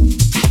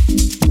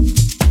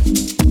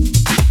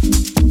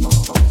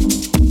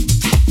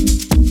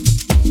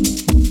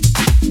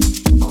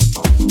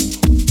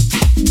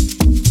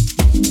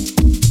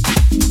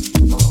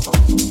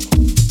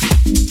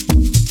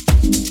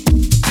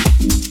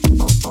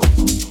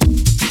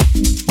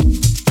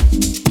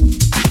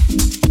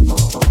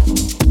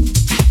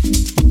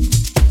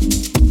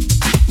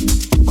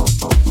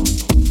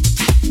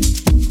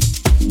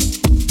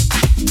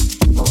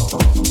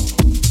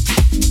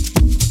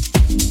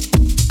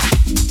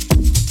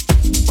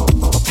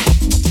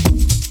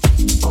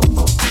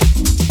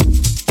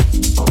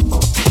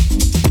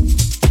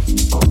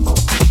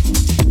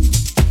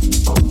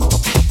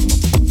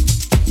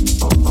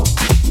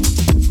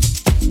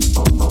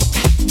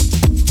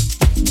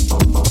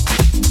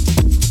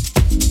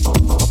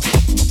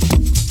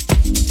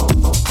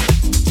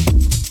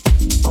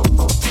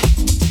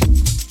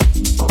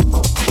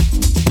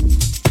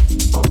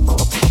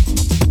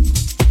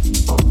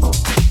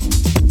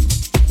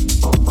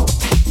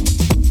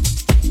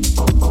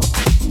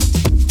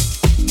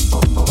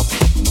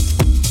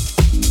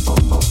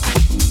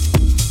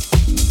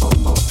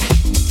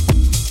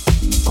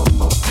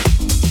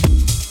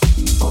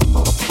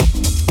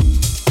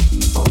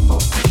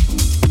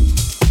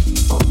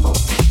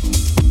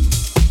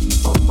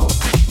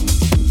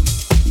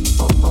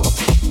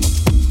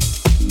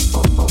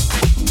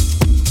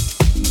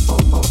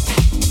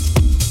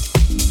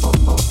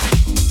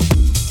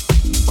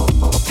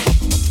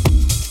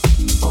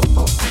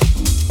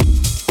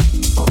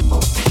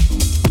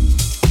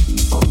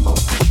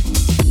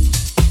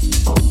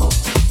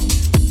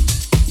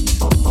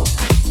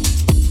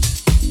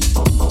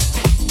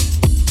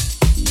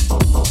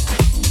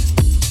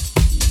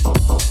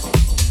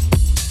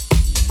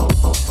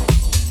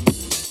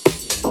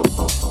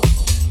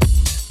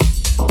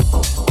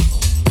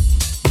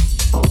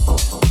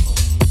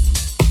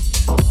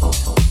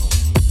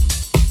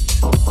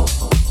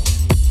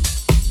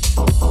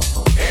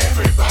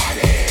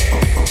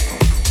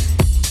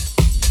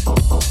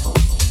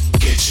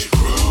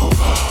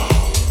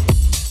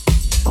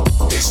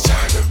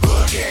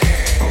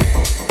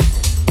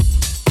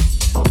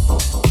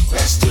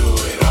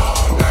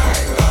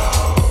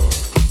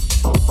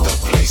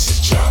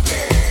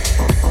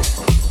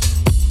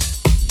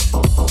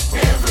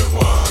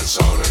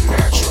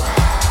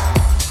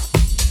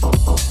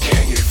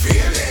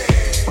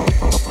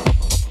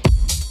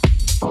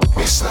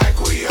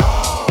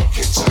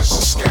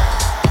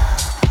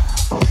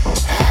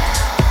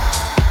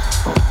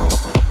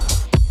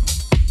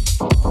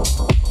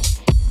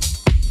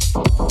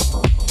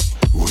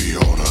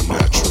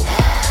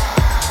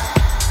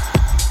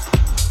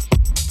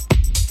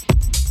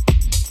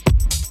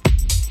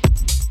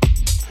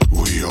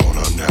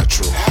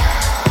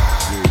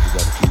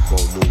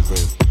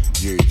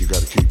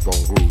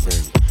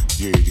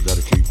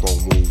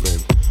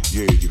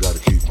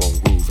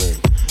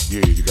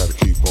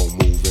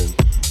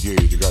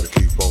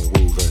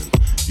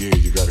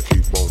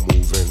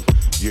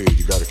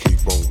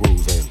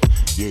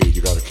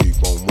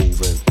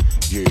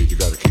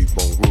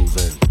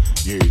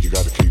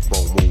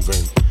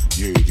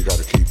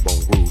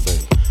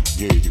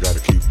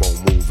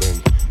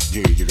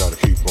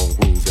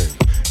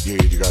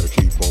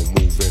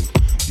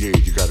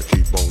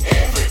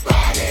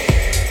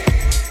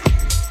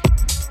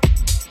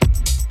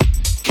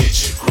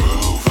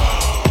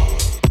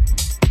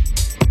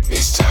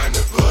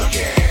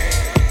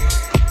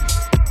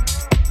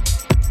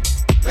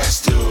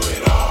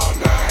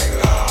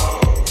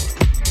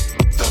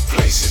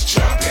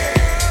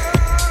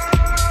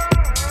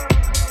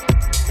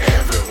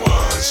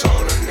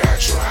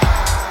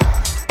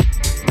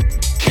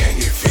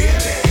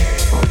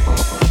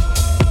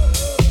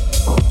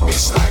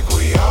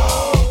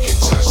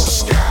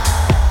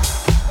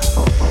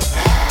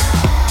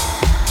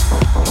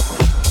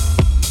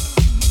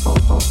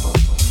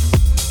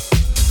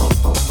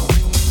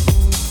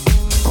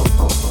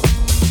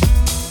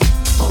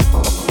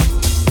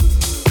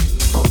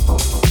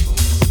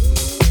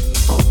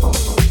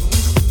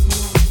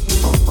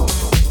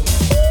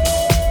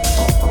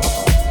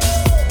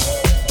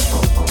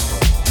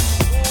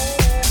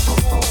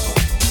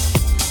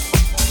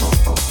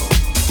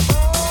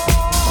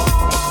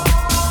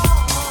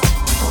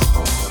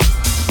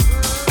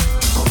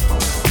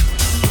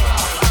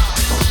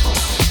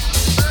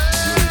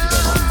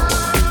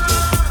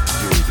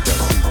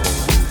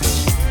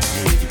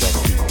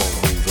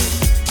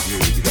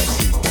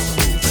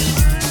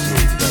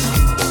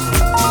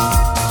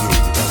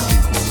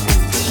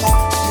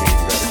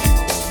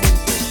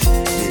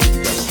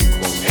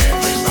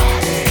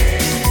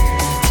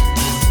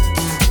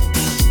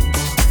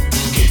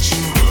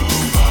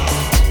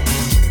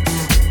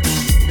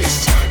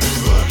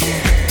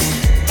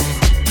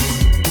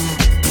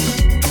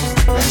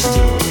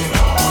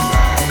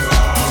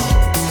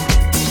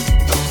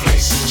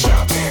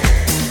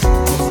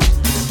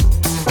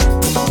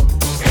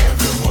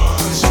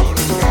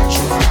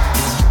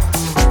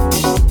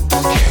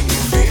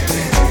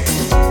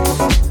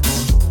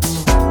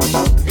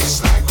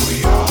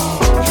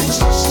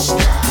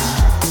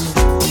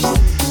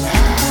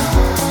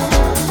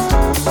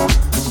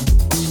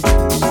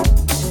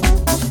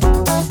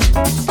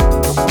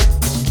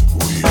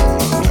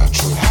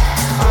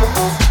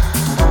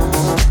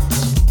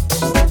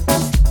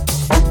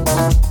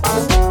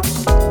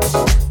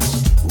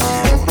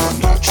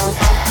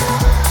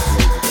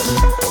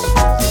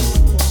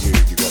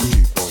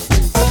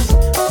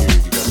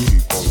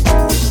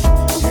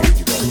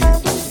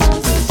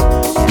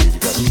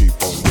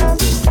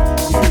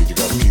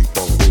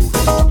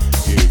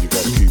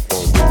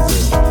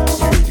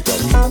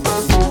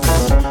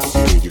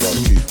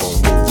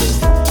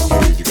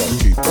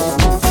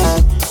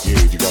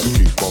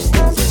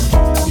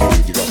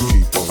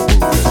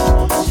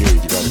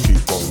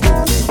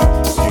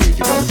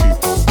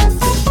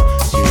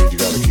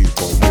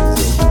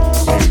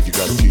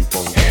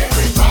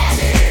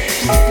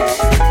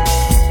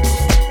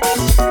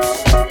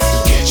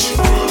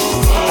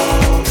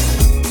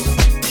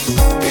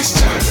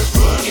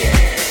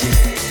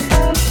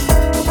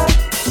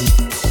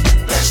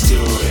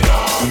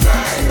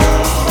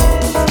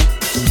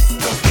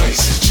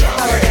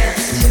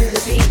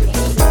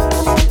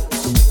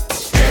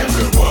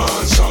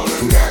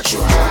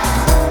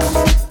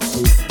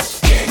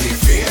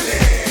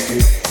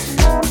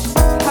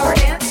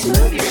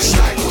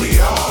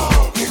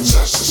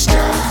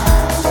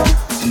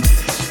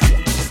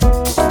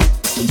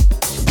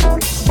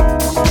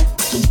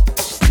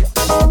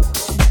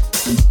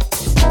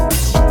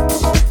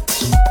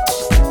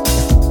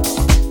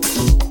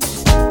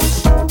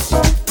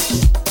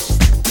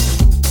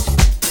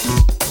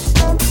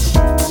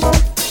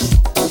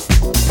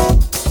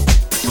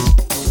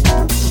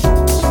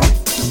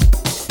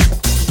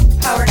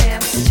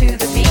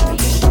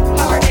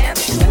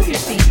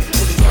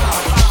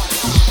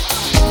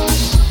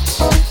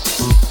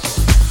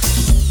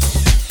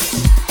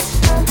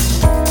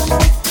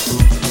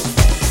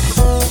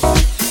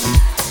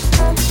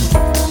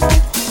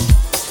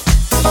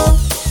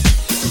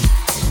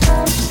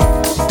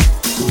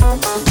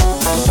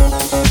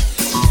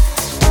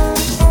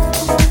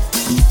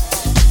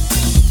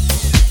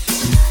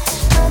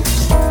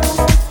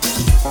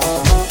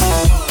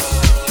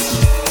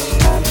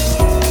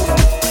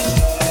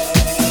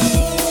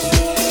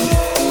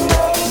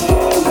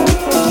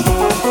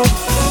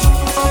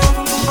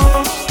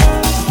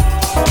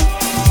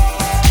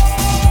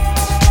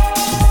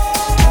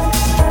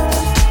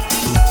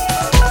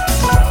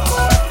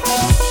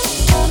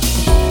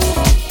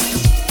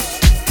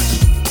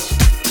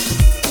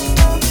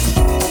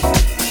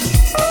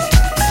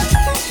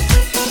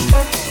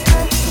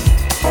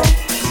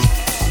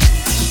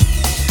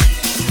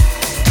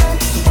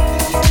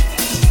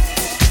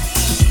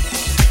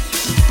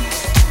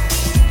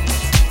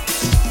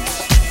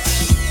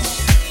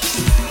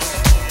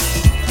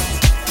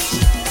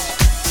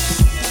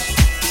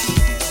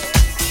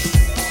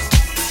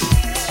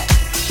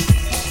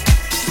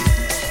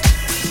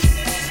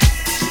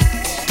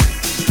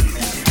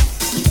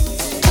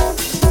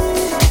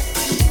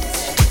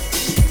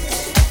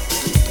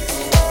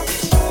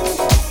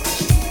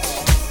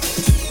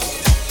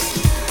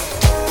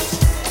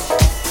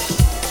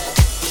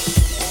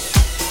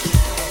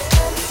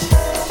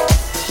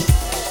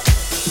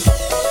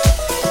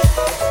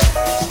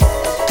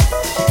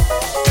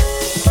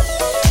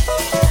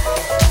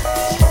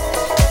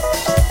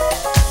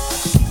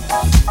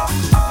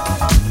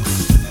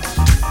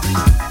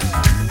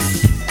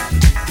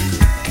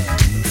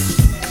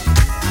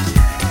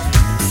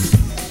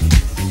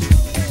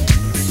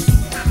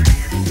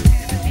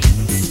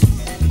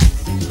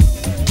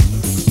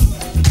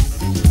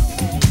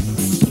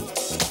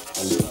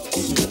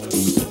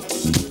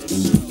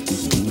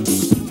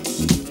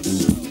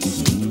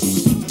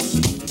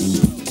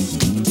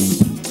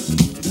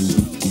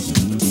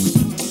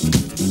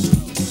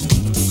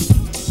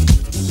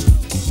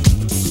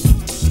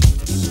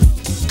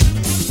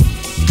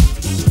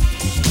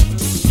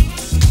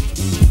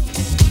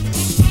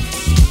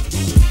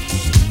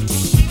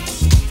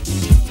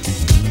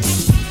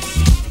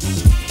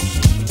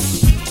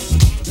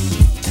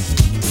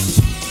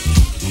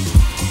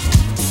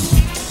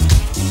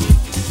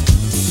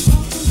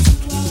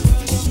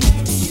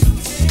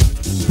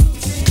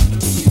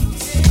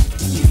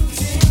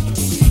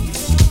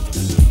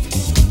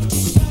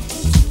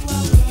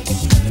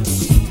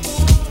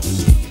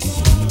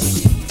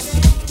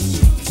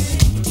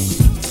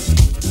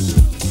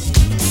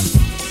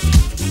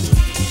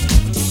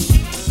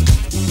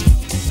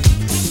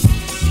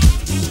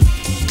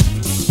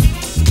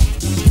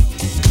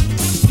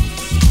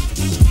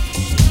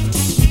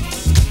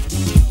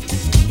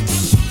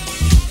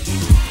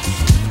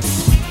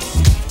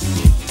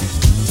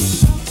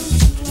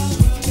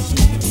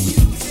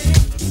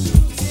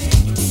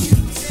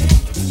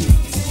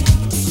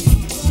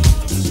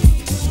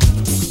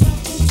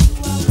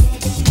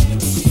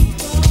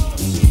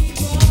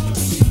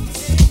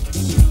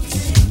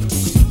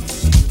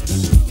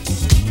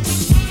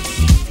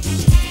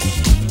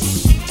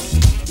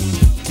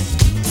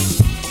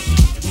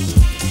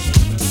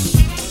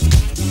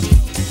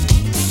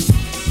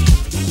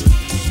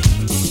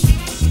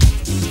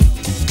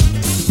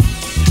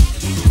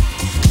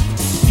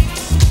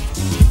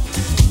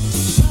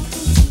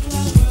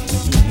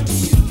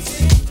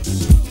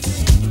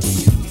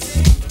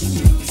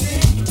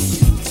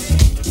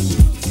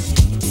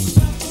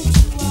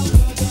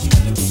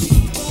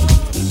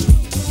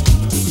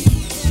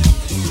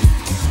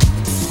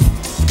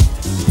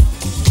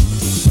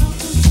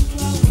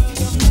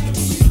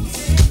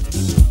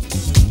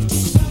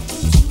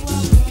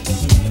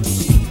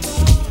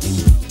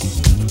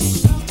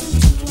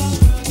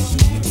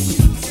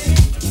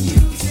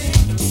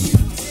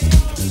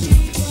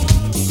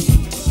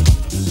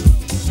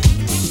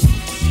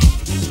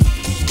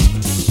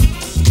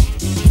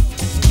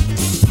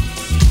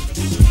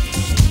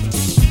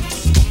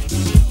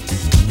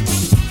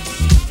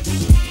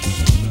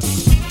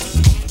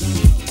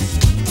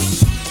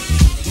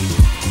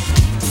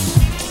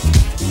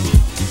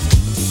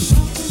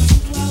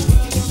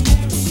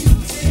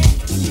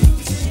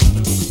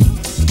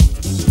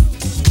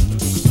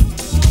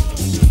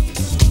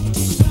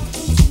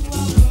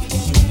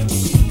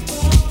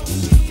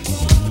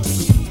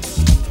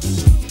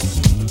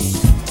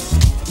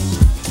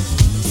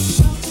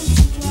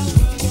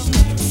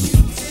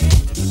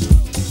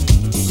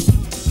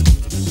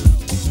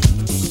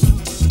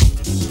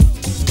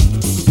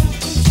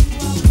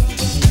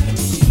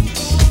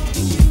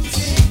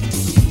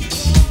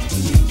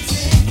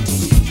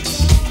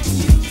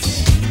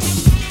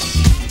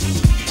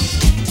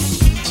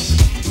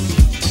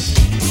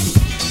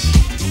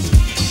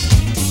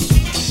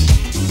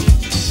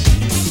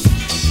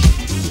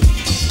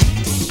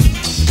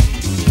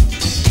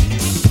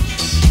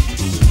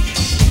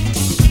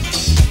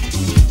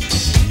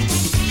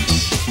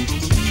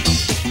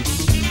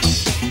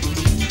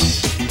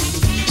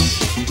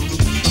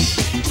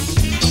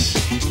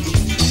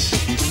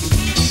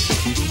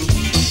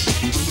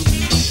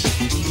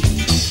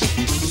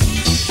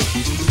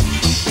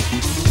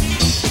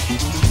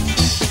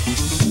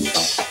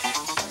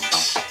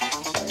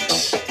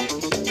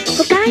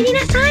 帰り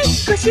なさい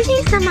ご主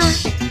人様。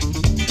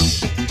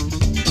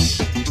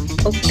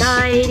お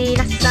帰り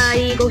なさ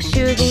いご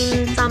主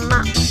人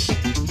様。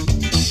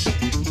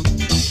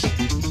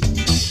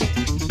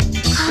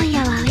今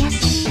夜はおや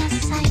すみな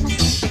さいま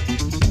せ。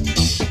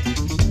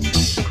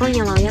今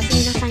夜はおやす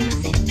みなさいま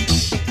せ。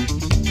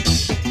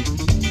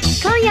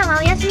今夜は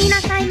おやすみ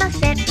なさいま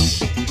せ。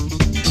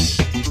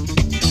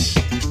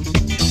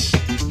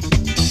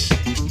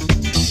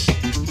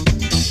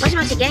もし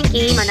もし元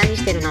気？今何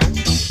してるの？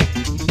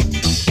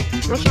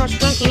もしもし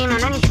元気？今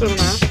何してるの？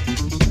も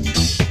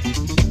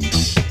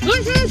し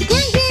もし元気？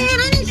今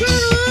何してる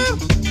の？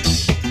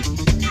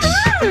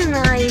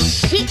おい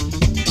しい。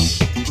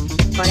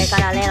これか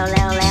らレオレオレオレ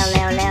オ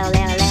レオレオレオレ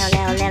オ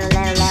レオレオレオレ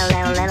オ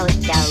レオレオ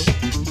しちゃう。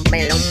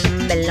ベロ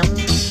ンベロン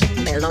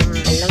ベロン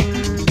ベロン。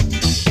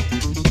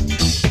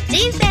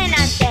人生なん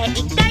て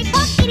一回ポ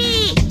ッキ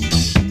リ。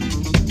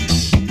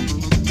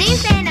人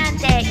生なん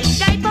て一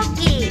回ポッ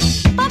キリ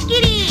ポッ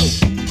キリ。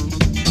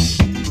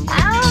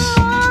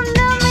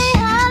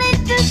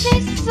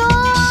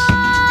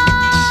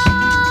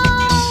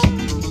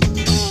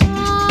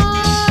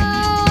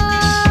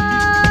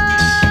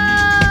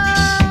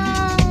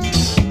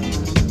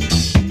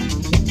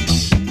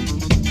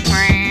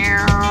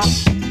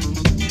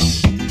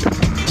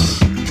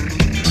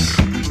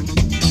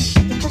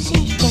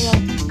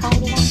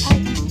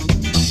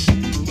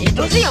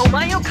お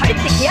前を帰って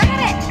きやが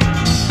れ。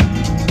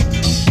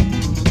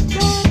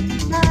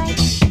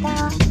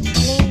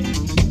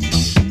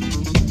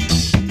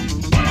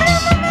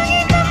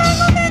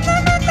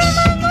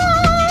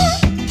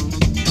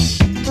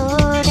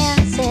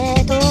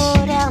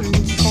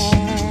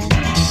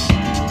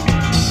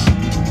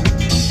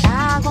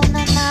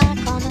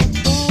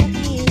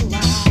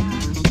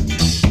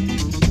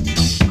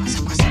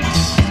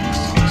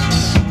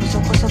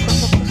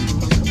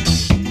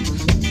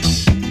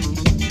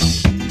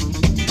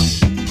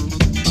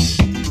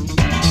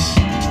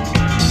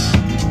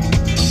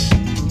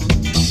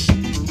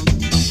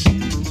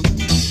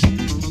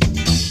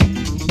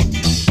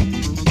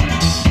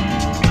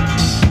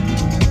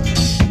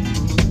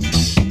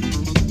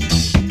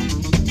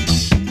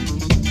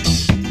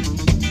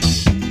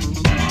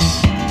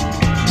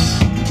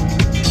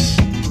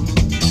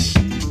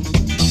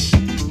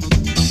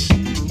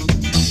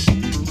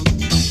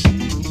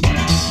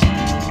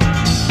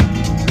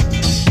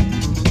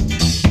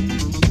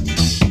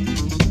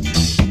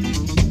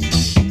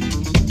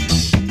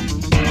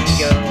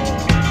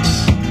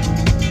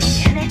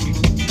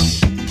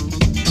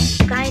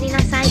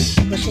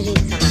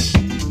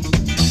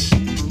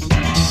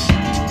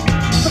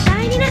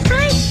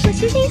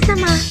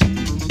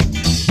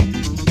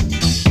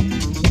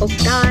お帰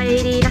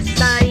りな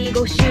さい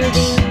ご主人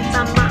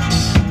様。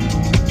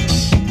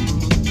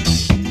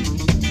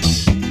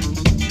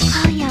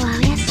今夜はお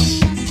やすみ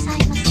なさ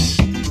いませ。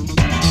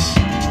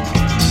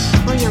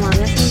今夜はお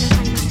やすみな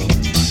さいませ。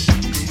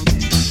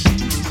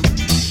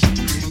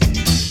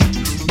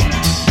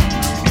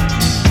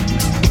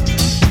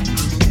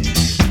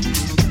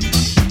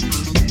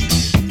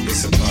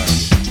It's a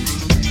party.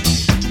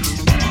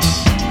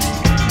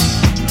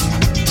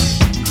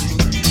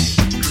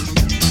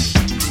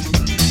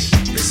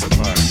 It's a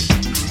party.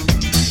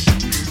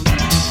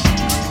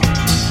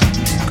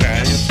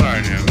 Grab your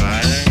partner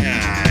by the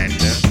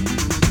hand.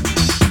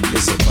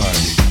 It's a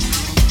party.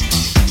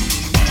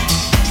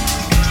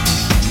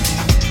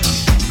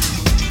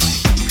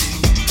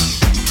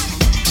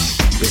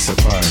 It's a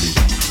party.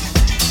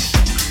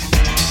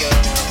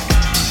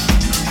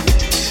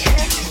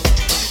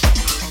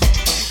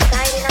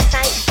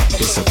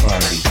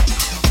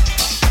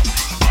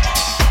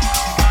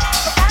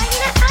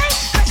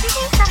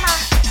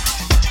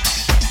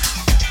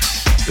 It's a party.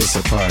 It's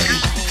a party.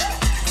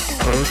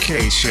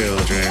 Okay,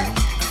 children.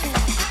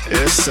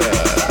 It's a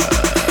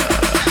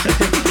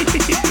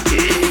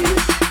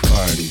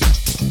party.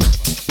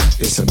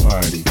 It's a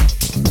party.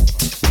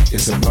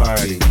 It's a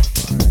party.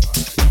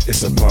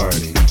 It's a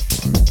party.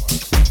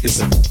 It's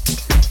a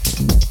party.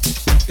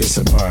 It's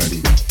a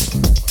party.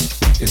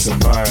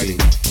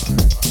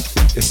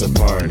 It's a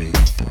party.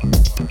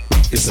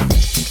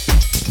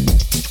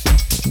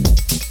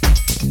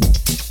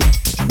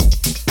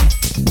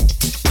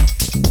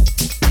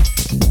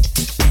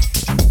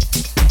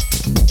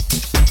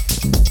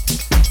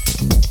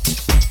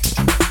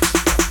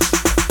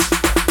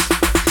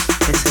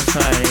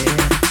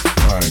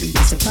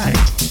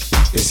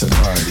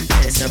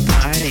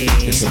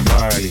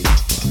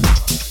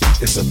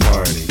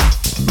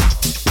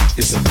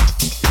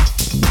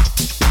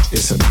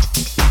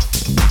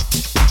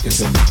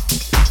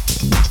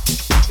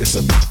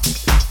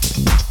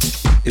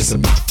 It's a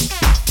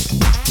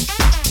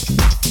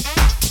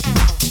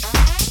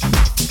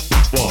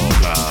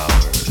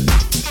wallflowers.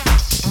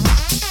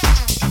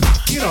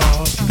 Get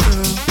off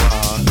the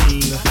wall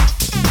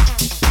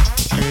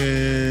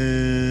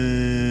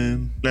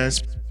and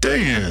let's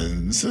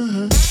dance.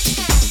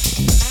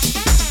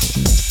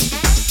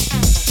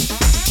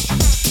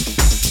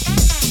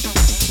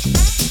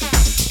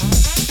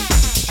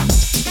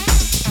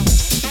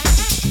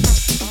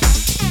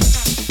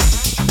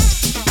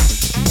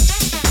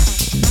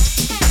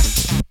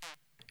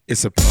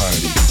 It's a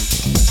party.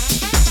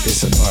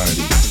 It's a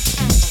party.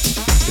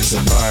 It's a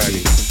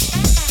party.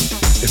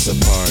 It's a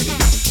party.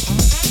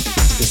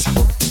 It's a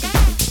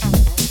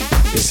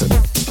it's a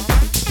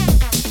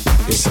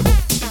it's a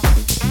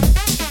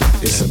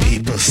it's a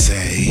people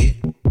say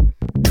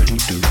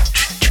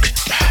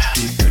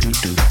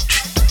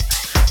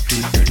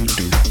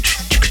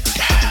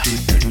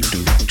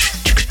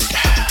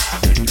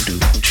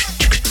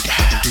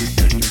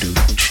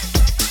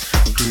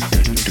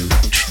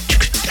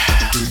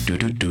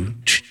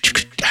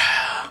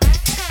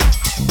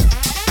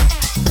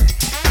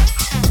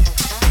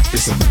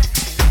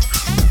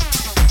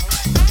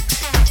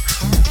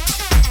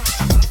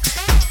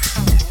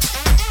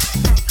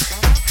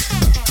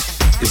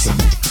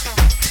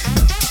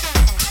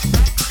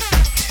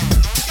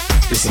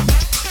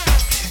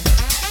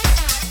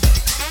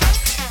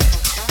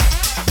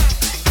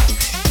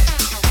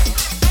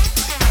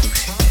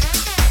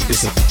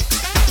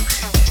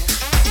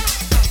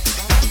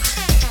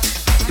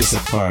it's a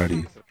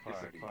party.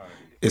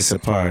 It's a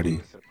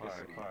party.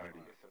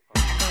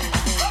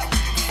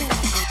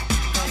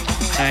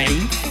 Party.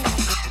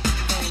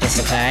 It's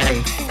a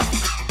party.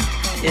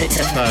 It's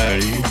a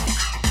party.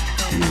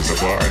 It's a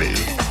party.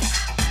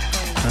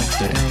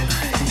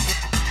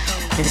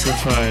 It's a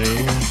party.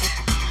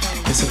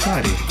 It's a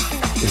party.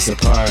 It's a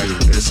party.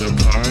 It's a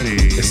party.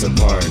 It's a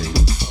party.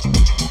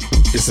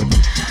 It's a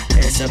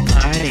It's a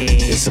party.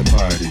 it's a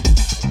party.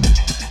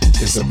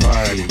 It's a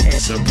party.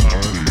 It's a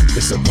party.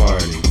 It's a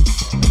party.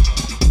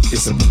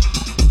 It's a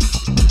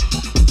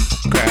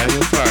Grab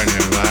your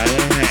partner by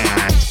the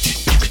hand.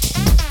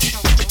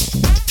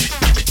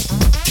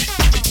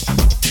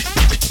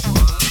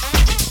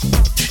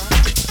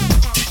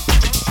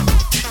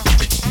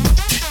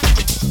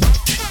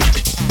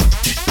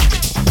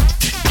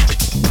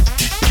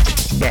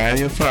 Grab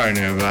your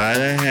partner by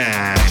the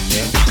hand.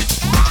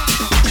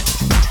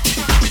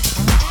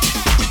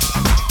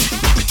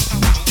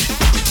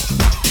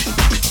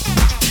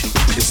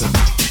 it's a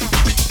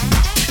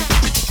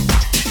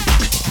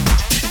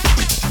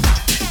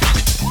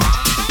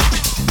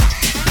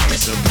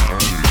It's a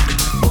party.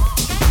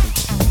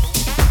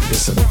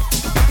 it's a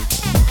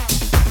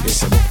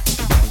it's a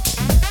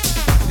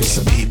it's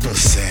a people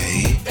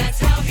say That's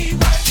how he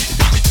works.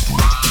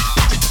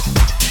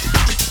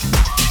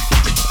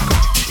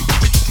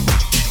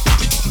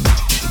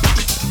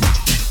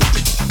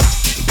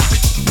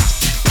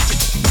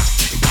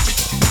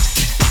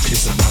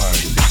 it's a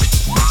party.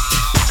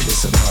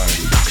 It's a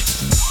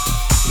party.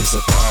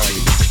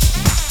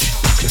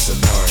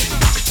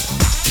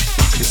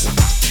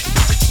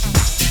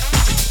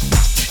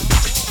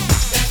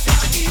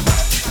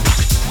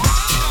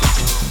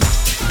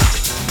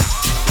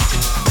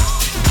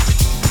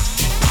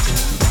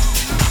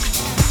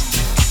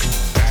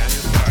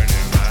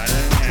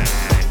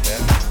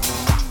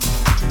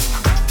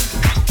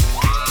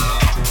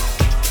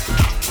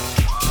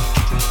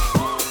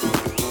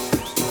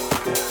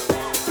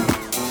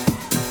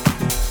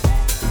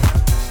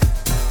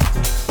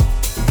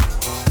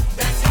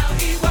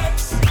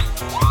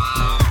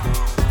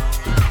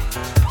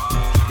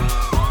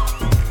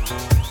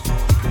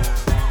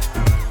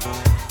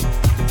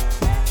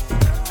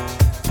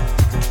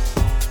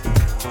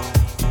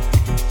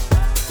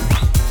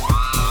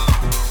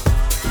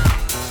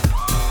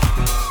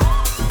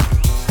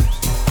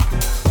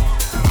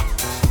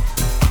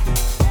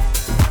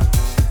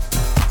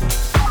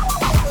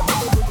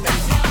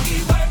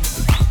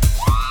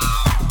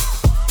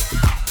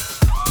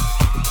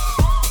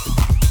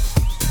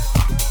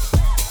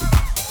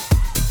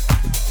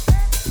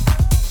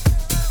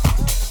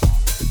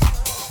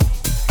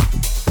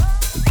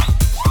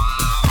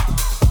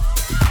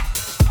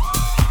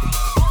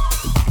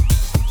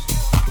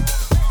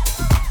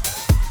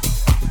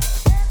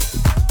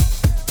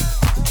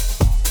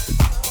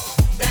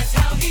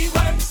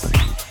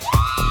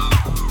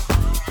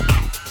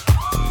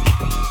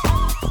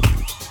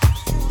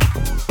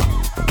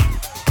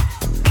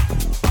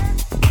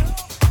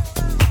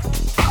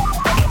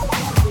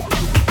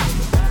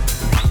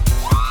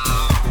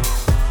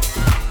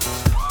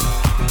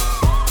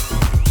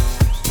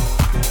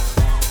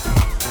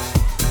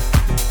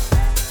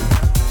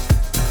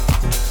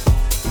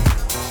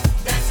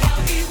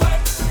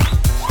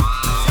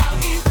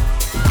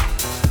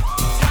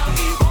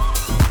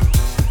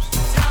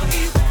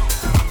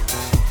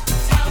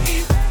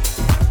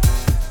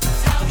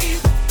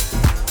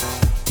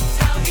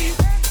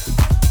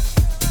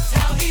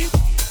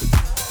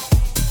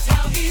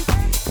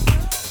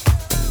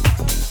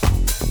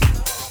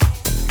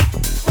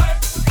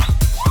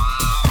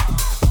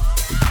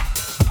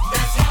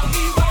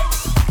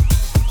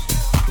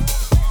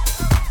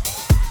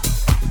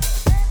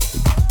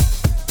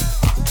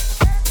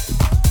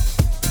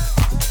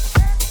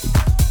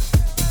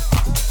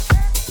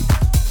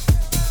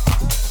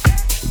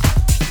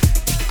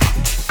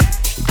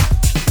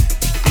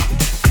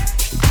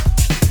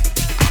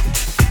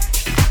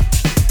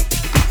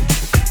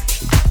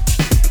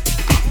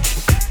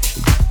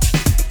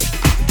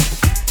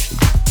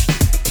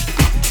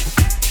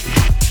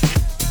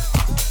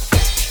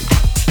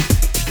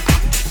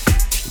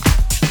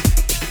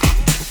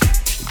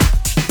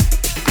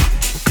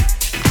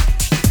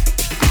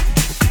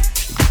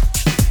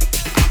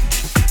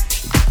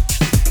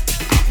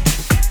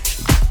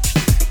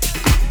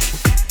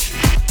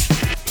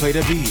 Play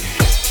the beat.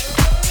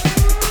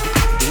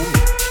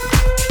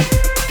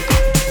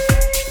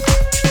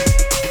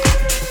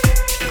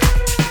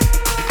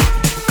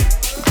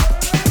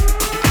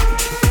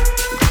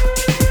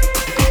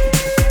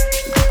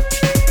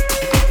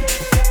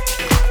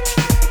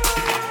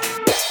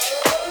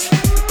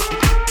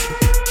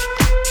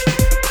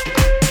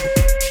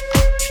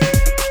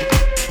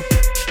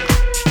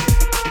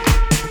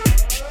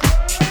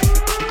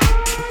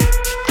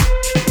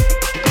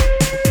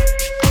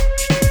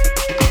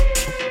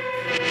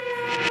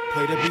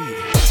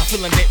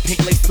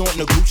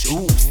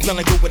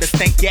 Smelling good with a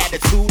stank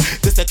attitude.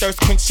 This a thirst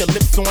quench your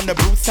lips on the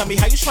bruise. Tell me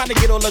how you trying to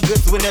get all the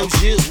goods with no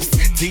juice.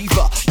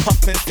 Diva,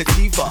 puffin'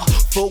 sativa,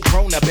 full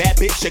grown, a bad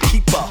bitch, a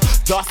keeper.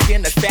 Dark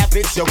skin, a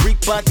savage, a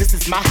reaper. This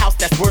is my house,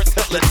 that's words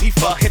to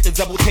Latifah. Hit the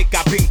double take,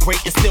 I've been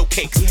great, it's still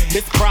cakes.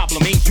 This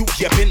problem ain't you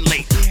been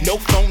late. No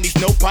phonies,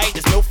 no bite,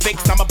 there's no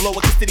fakes. I'ma blow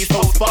a kiss to these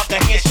hoes, fuck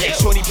a handshake.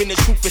 Shorty been the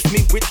truth, it's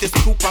me with this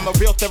scoop. I'm a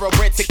real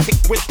thoroughbred, tick tick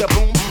with the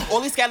boom.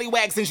 All these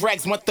scallywags and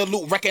drags want the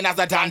loot. Recognize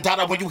a Don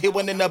Dada when you hear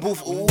one in the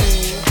booth. Ooh.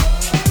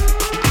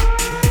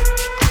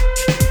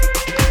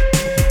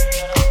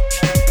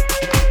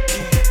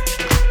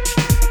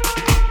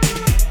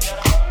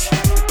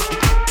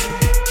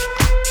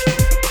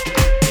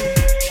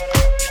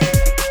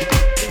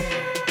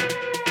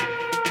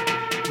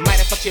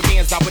 Your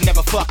mans, I would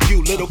never fuck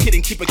you. Little kid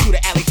and keep it cute,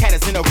 the alley cat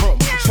is in a room.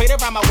 Trade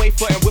around my way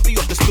for and whip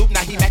you off the stoop. Now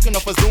he macking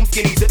off a zoom,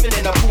 skinny zipping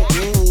in a pool.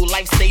 Ooh,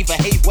 lifesaver,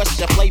 hey, what's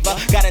your flavor?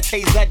 Got a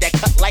taser that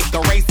cut like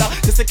a razor.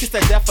 Just a kiss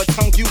of death, a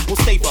tongue you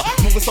will savor.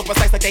 Moving so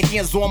precise like their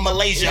hands on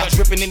Malaysia.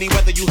 Dripping any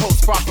weather, you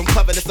host far from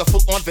cover. This a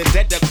full-on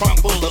vendetta, crime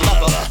full of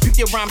leather. Beat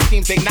your rhyme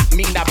schemes, they not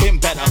mean, I've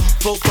been better.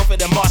 Full softer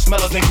than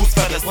marshmallows and goose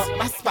feathers.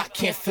 My spot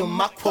can't fill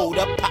my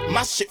quota. Pop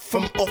my shit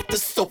from off the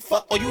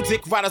sofa. All you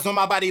dick riders on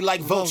my body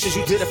like vultures.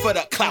 You did it for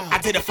the clout, I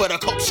did it for the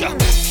culture.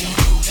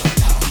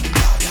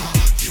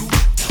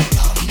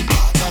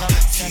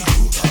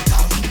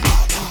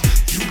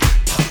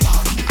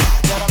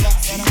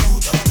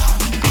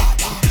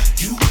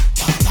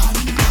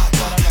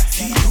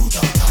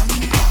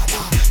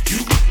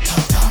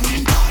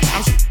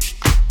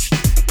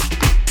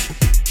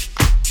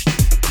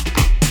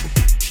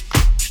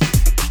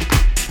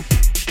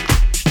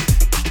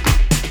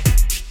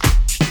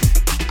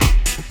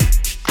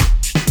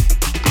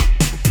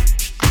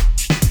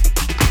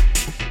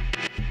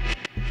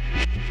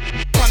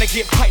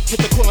 Get piped, put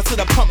the corner to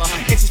the plumber.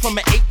 Inches from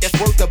an 8, that's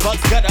worth the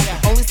bucks gutter.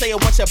 Only say a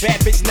bunch of bad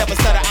bitch never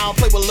stutter. I don't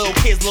play with little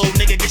kids, little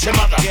nigga, get your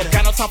mother.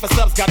 Got no time for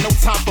subs, got no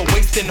time for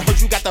wasting.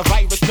 Heard you got the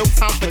virus, no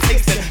time for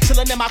tasting.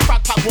 Chillin' in my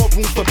crock pot, more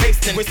room for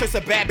basting. Research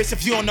a bad bitch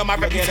if you don't know my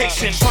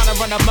reputation. Tryna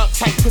run them up,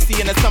 tight pussy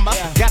in the summer.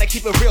 Gotta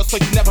keep it real so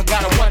you never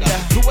gotta wonder.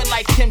 Do it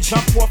like Kim,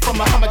 jump forth from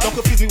a Hummer. Don't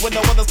confuse me with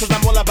no others cause I'm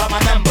all about my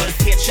numbers.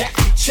 Here, check,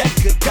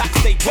 good God,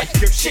 stay wet,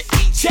 your shit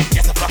eject.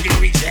 That's a fucking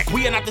reject.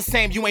 We are not the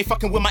same, you ain't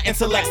fucking with my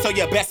intellect. So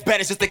your best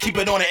bet is just to keep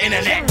it on the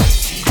internet.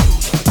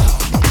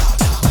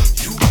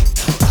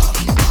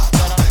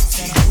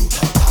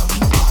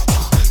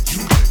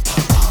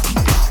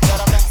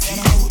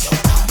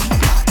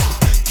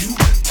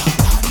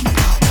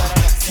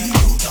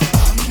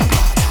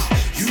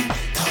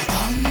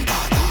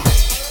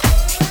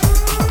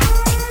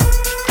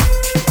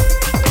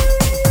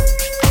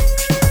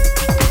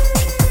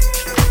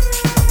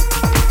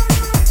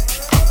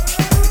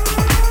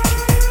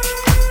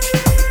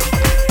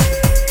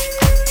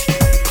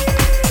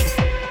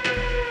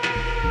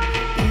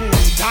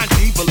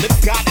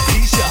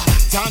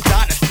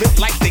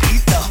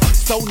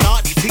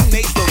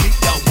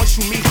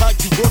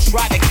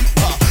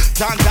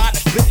 Don Dada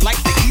spit like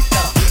the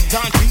ether.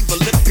 Don Diva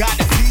lip got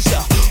a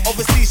seizure.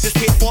 Overseas just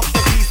came off the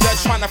visa.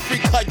 Tryna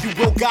freak her, you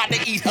will gotta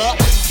eat her.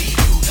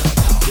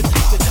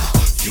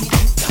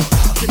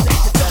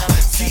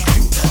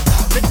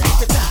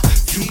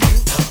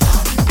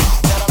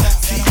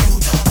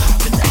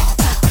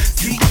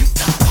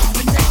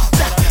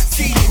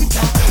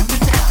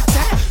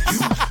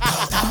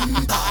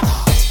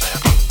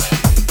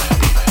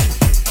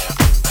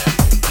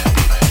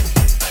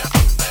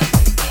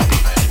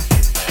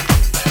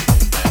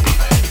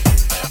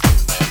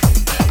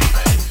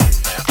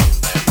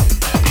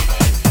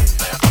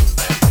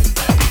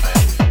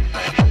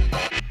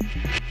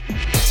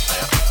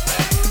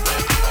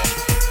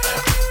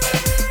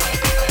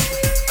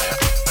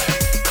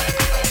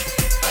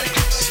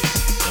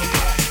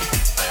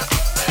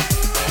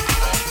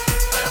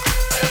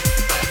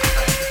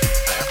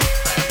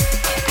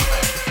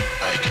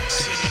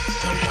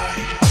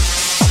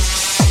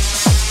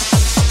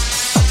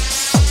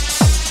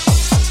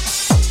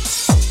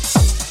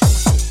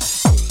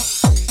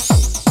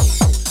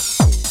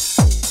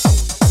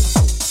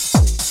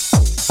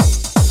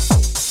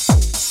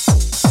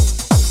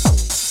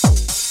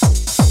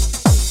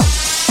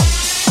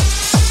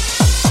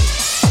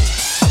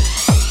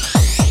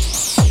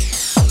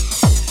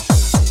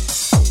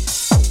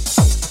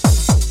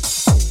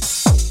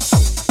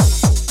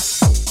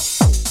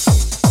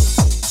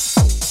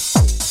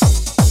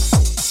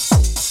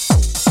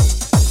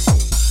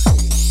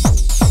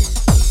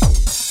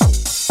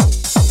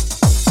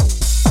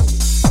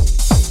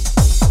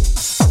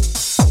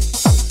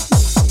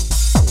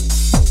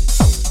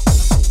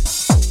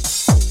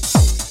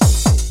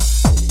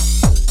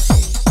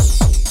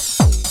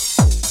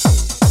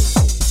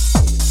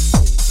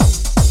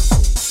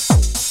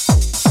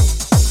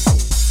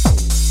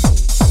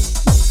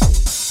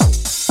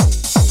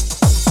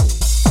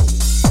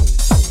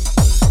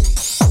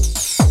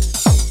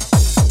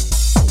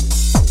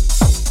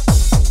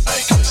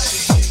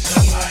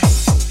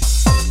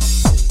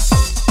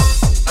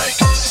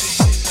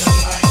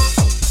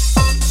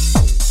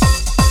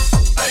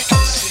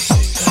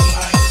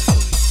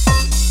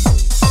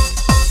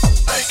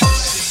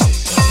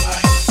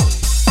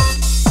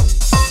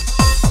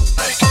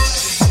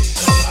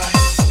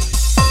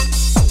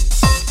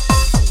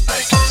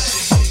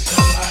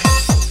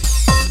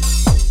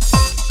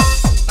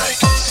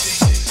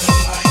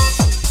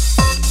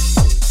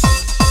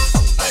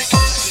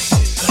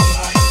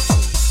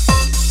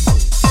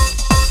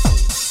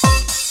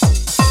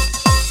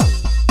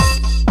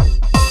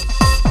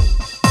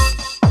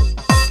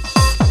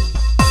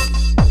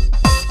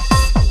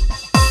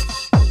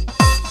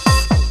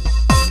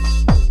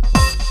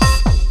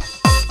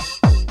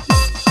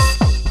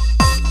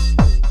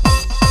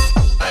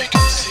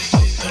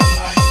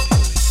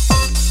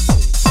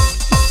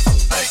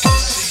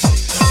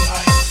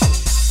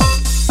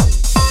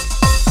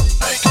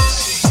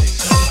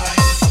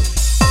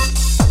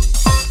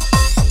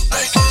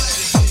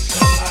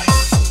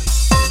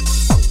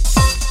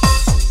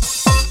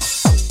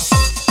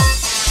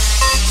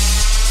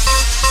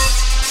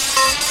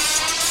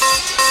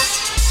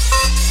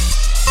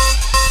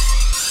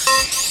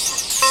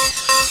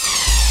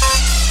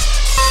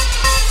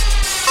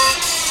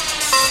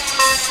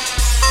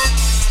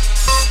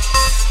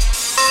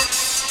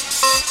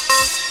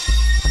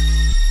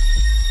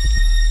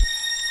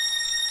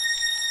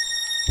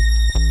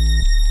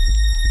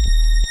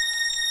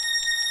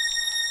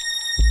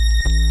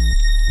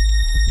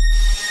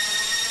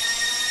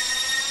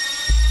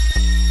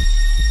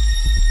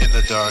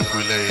 dark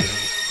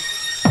relay.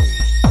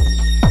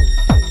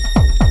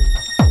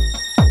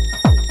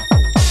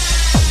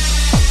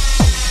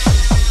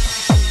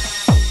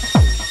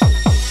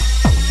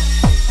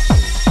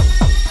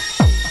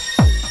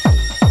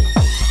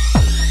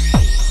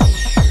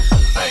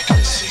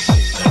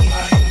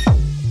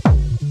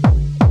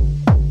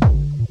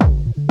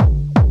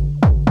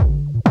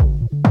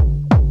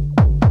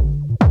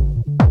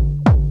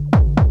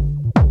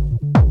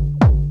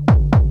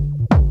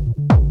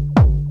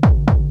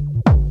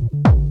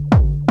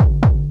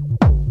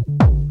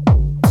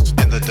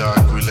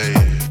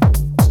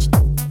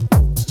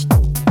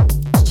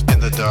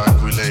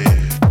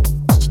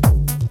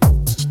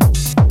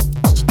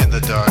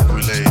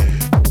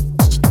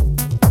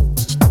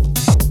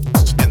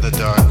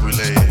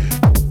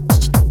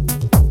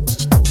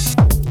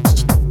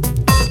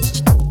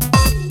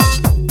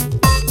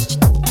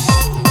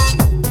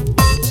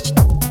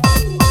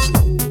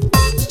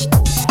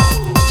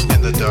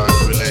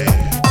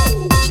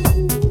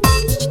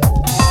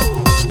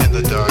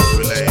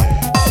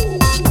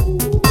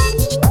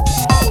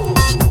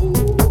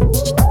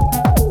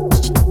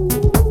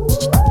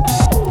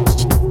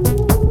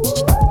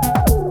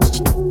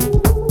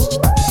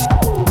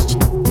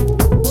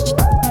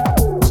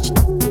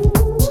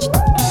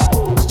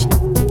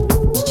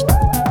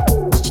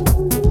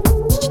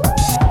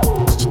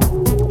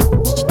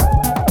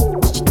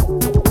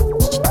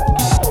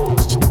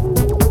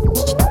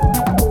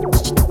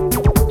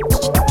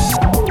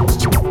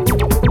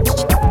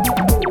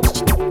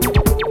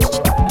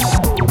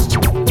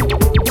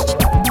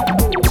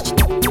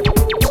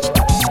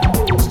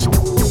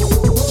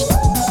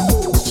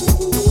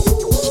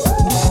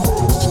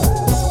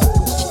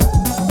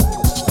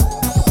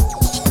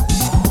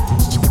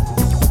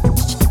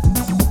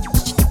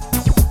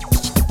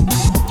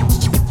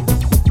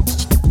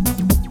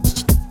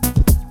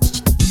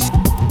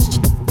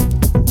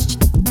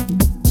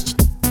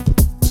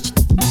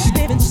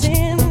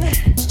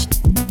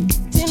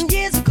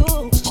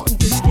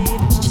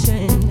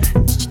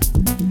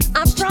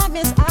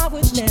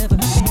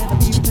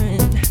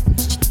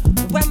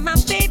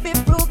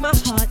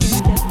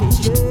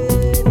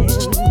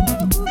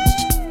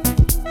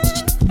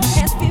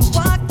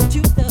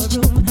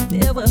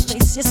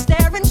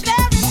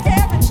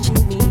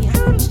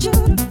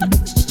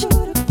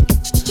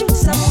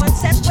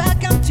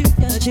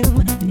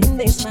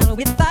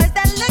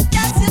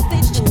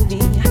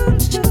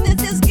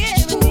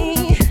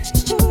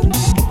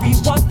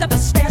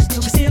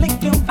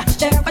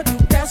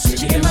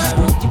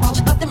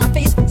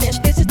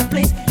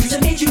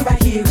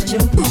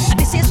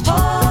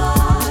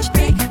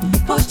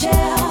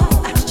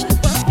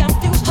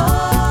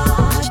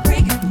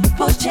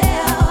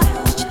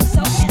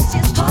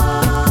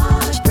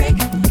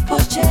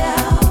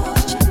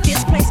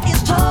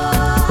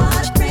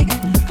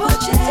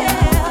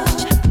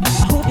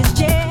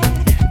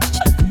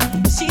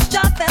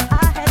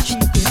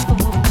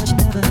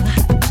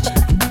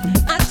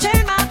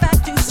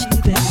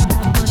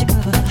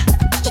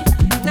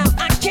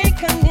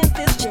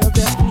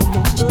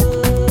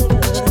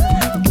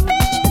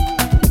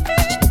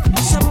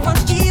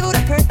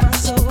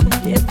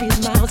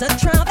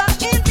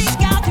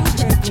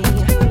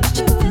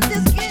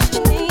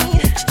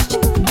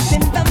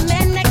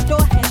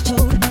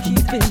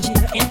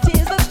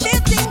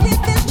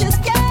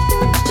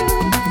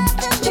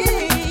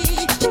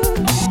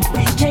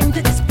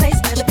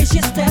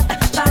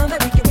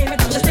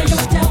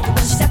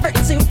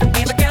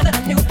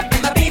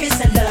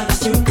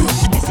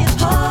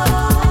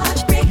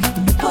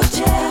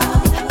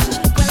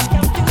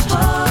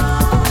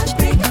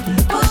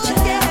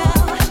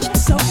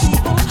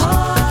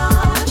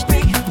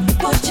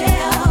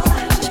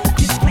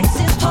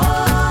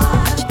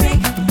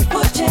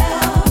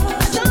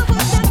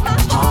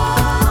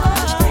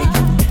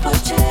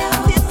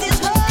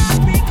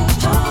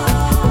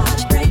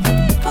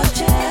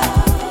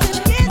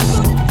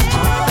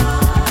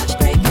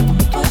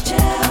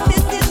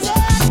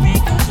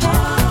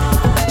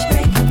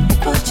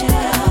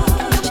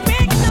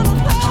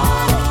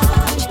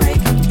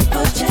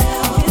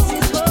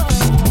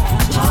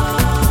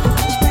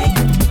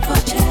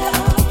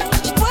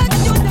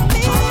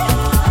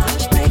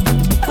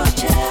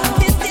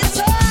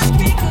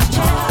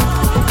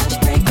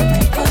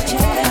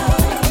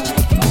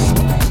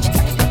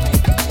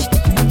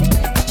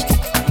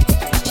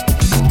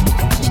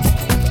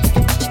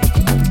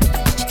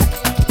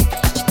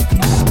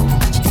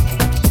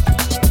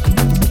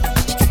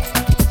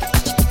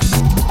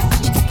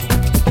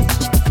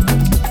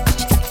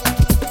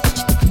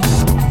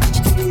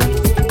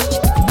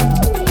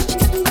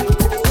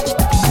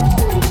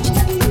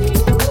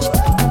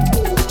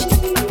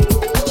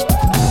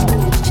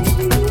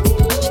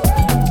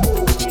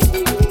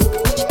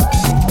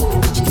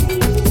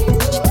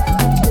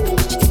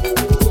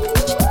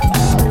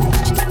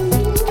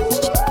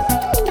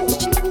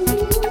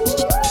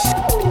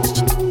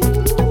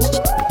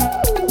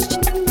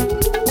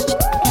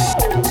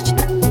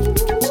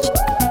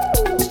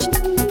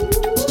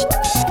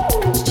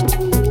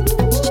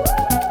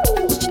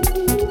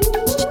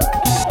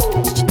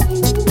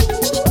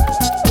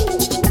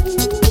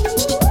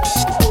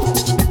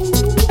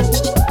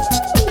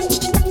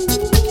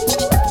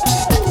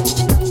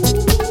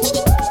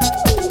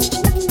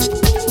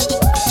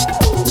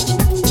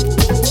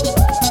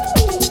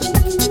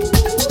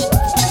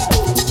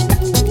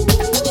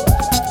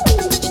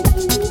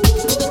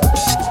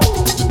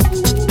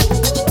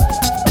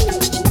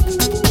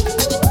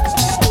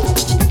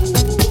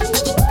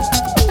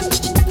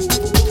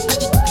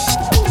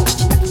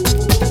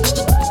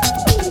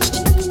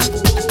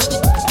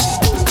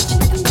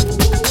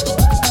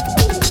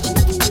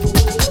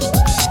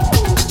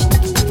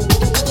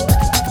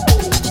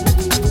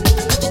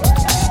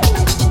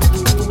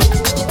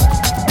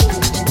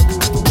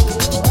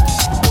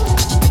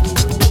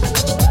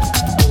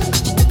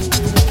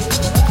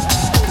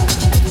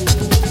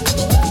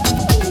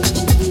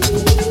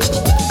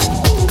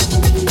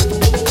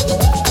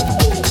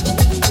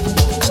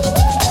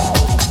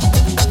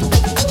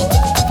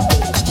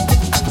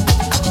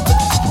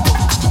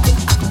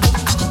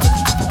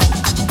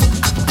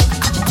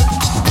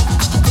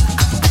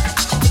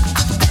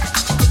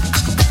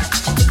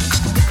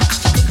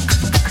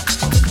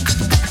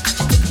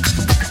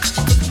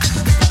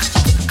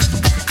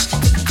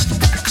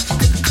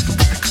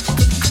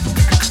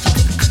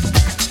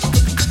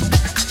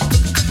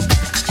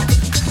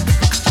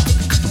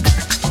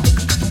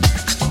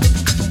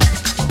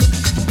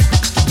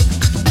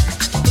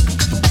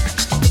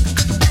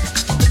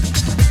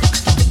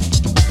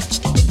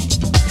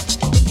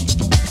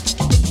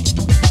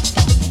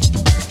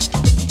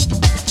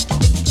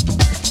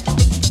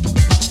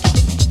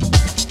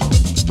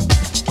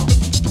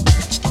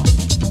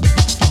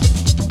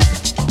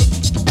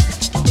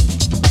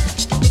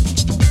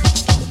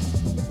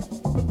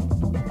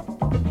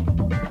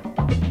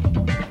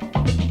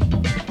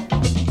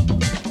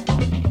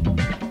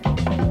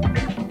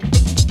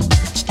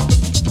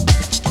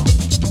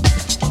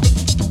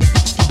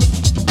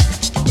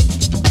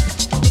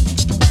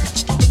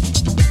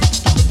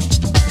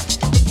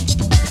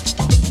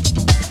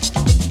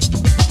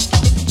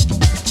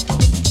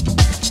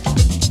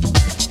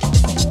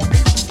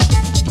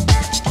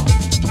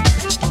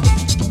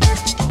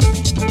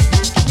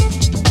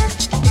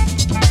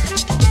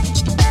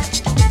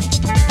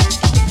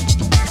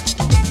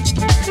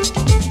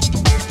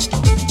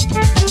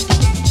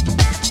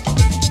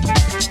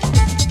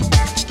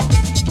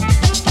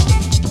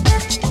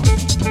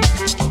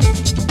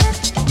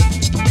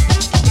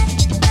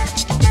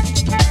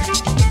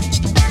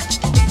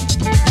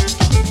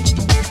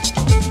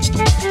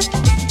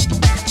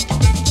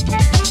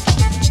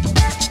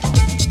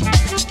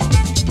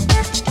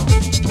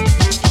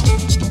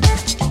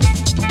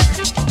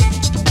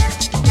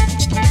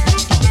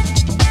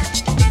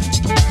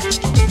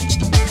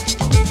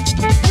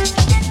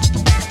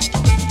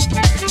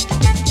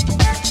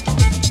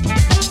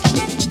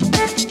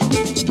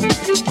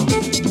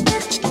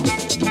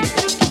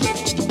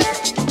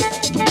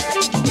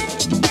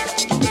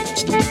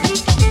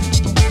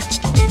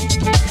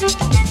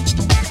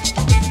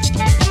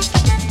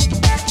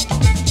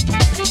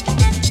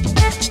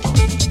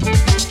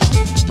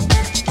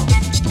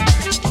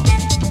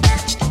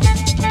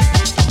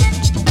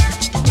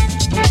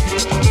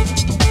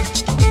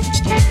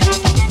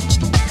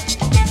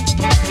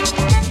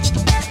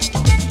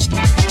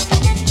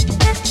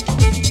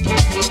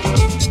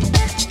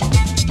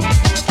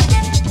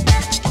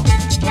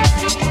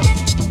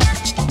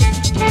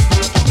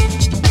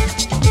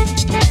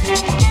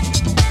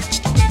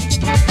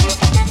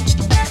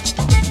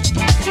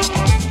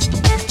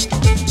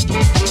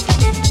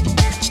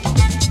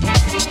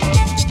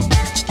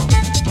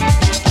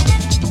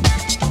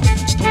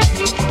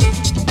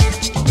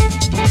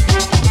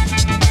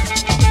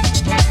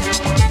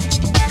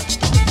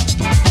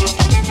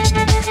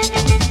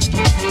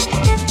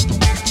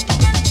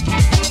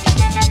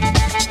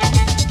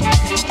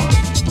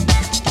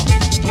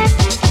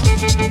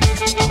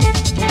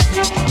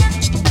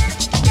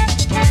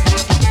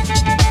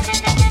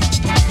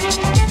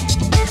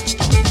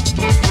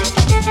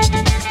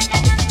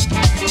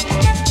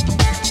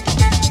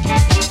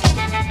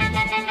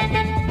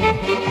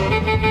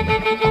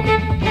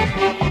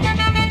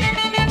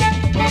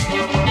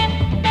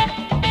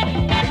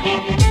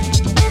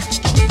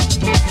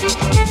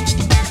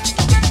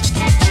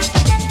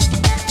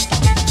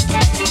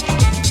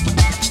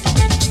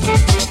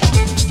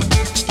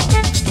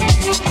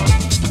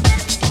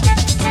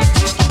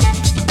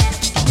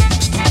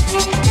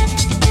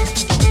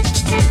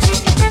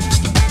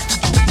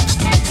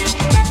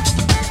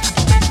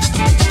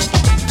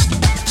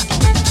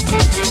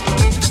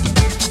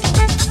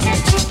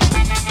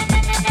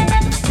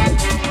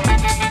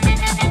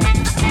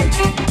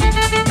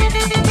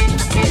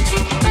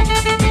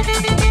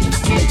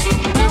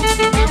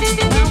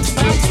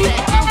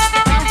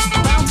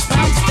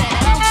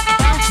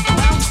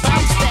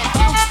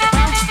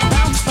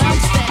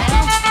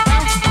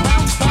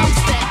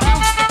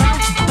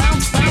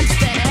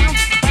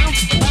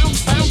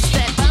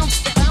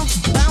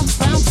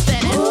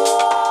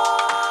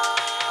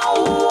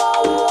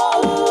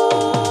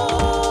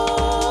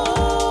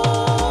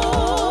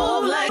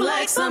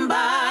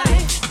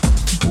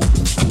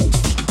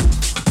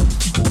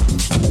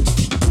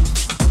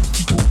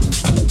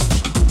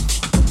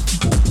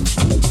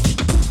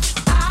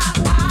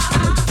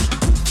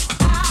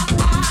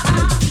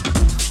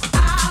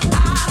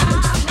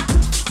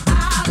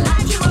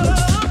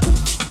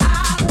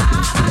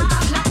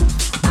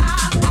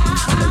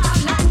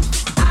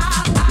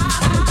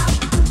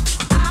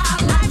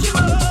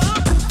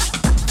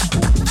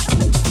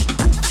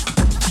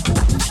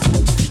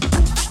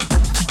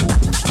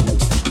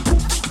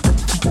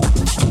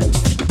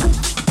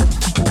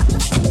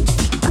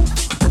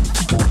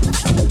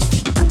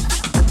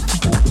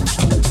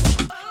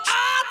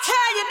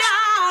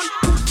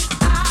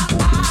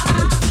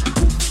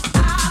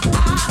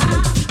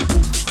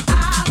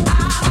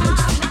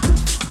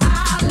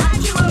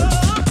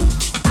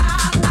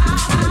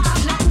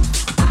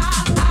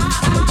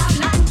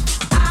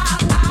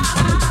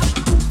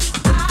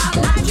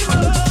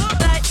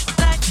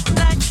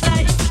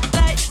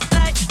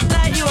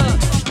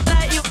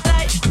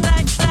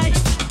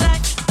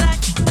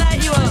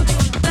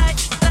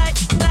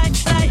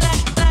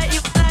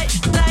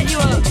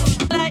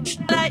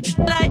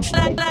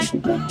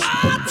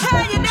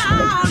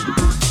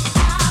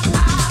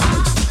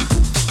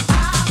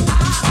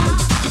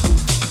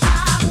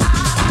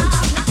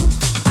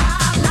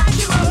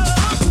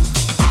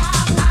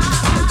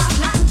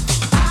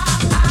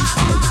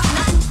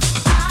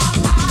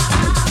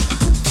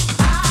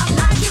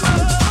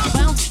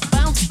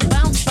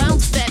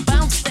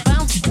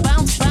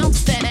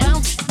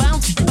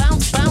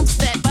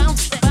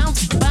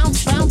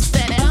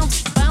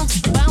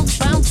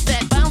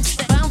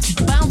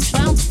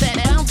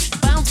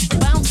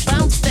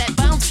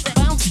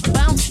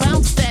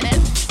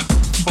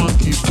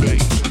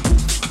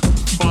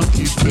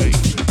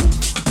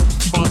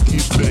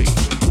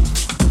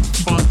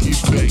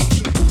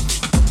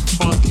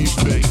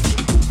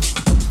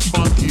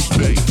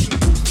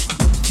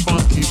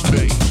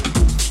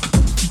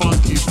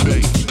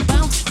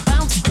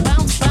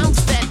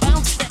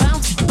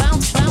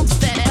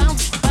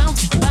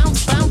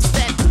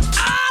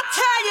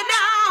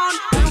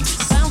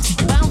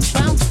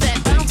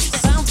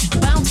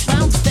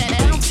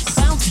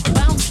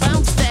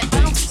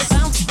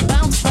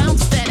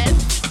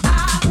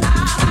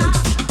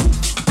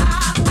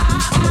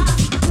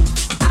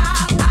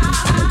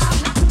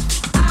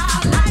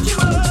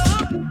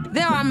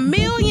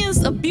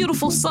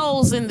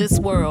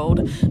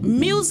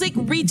 Music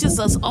reaches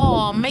us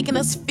all, making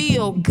us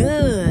feel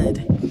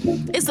good.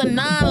 It's a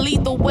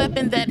non-lethal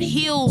weapon that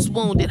heals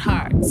wounded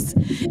hearts.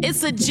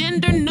 It's a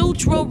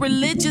gender-neutral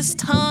religious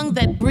tongue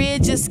that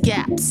bridges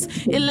gaps,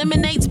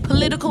 eliminates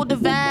political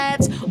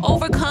divides,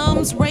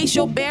 overcomes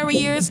racial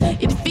barriers.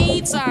 It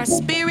feeds our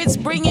spirits,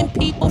 bringing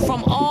people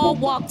from all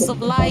walks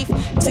of life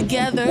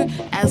together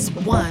as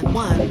one.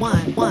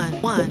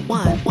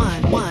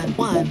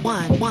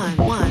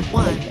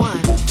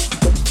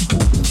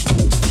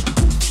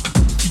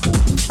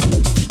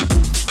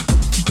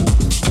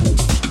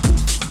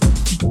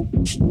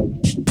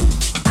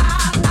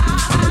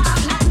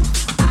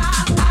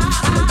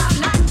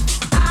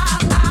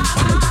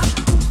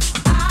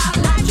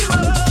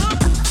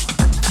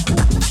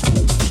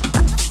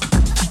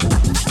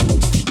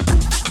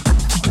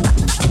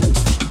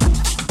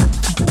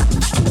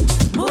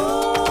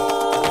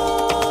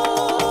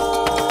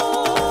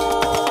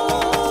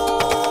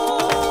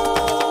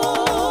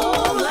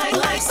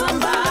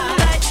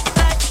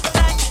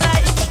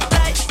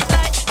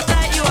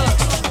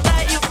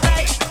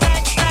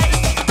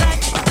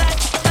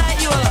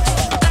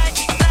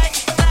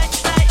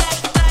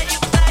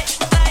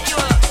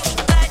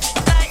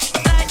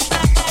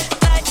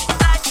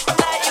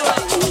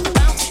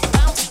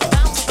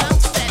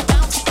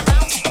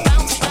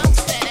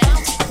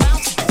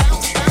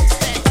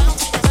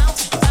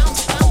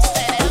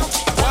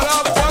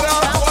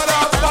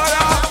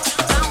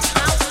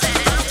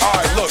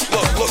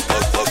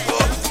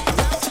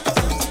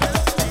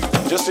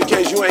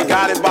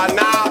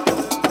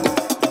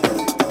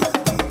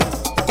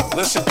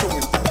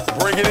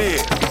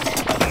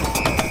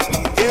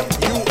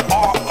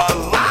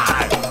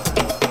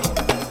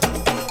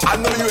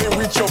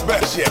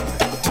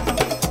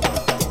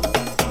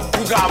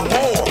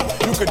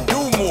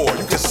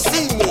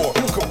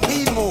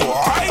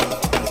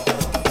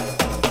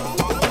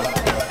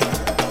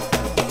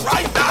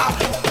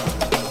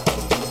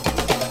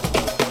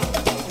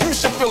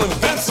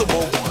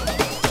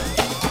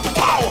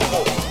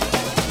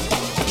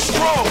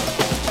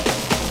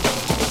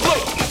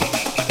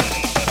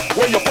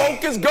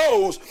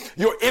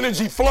 Your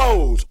energy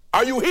flows.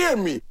 Are you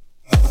hearing me?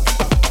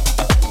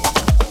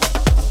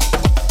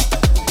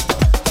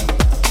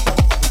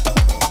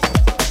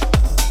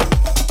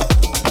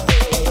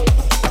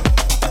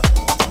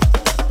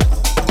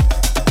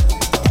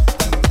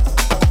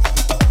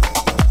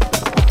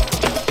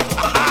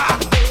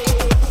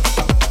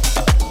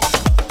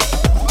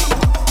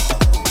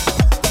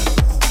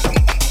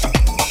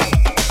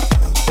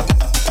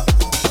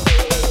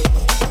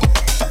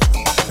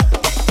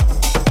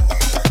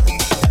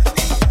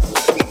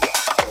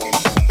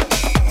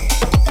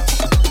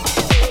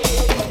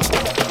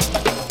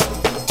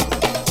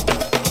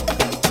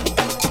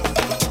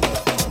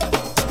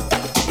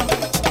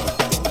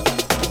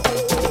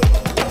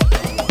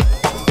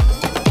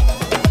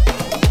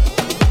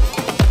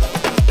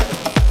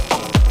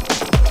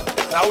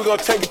 Now we're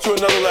gonna take it to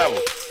another level.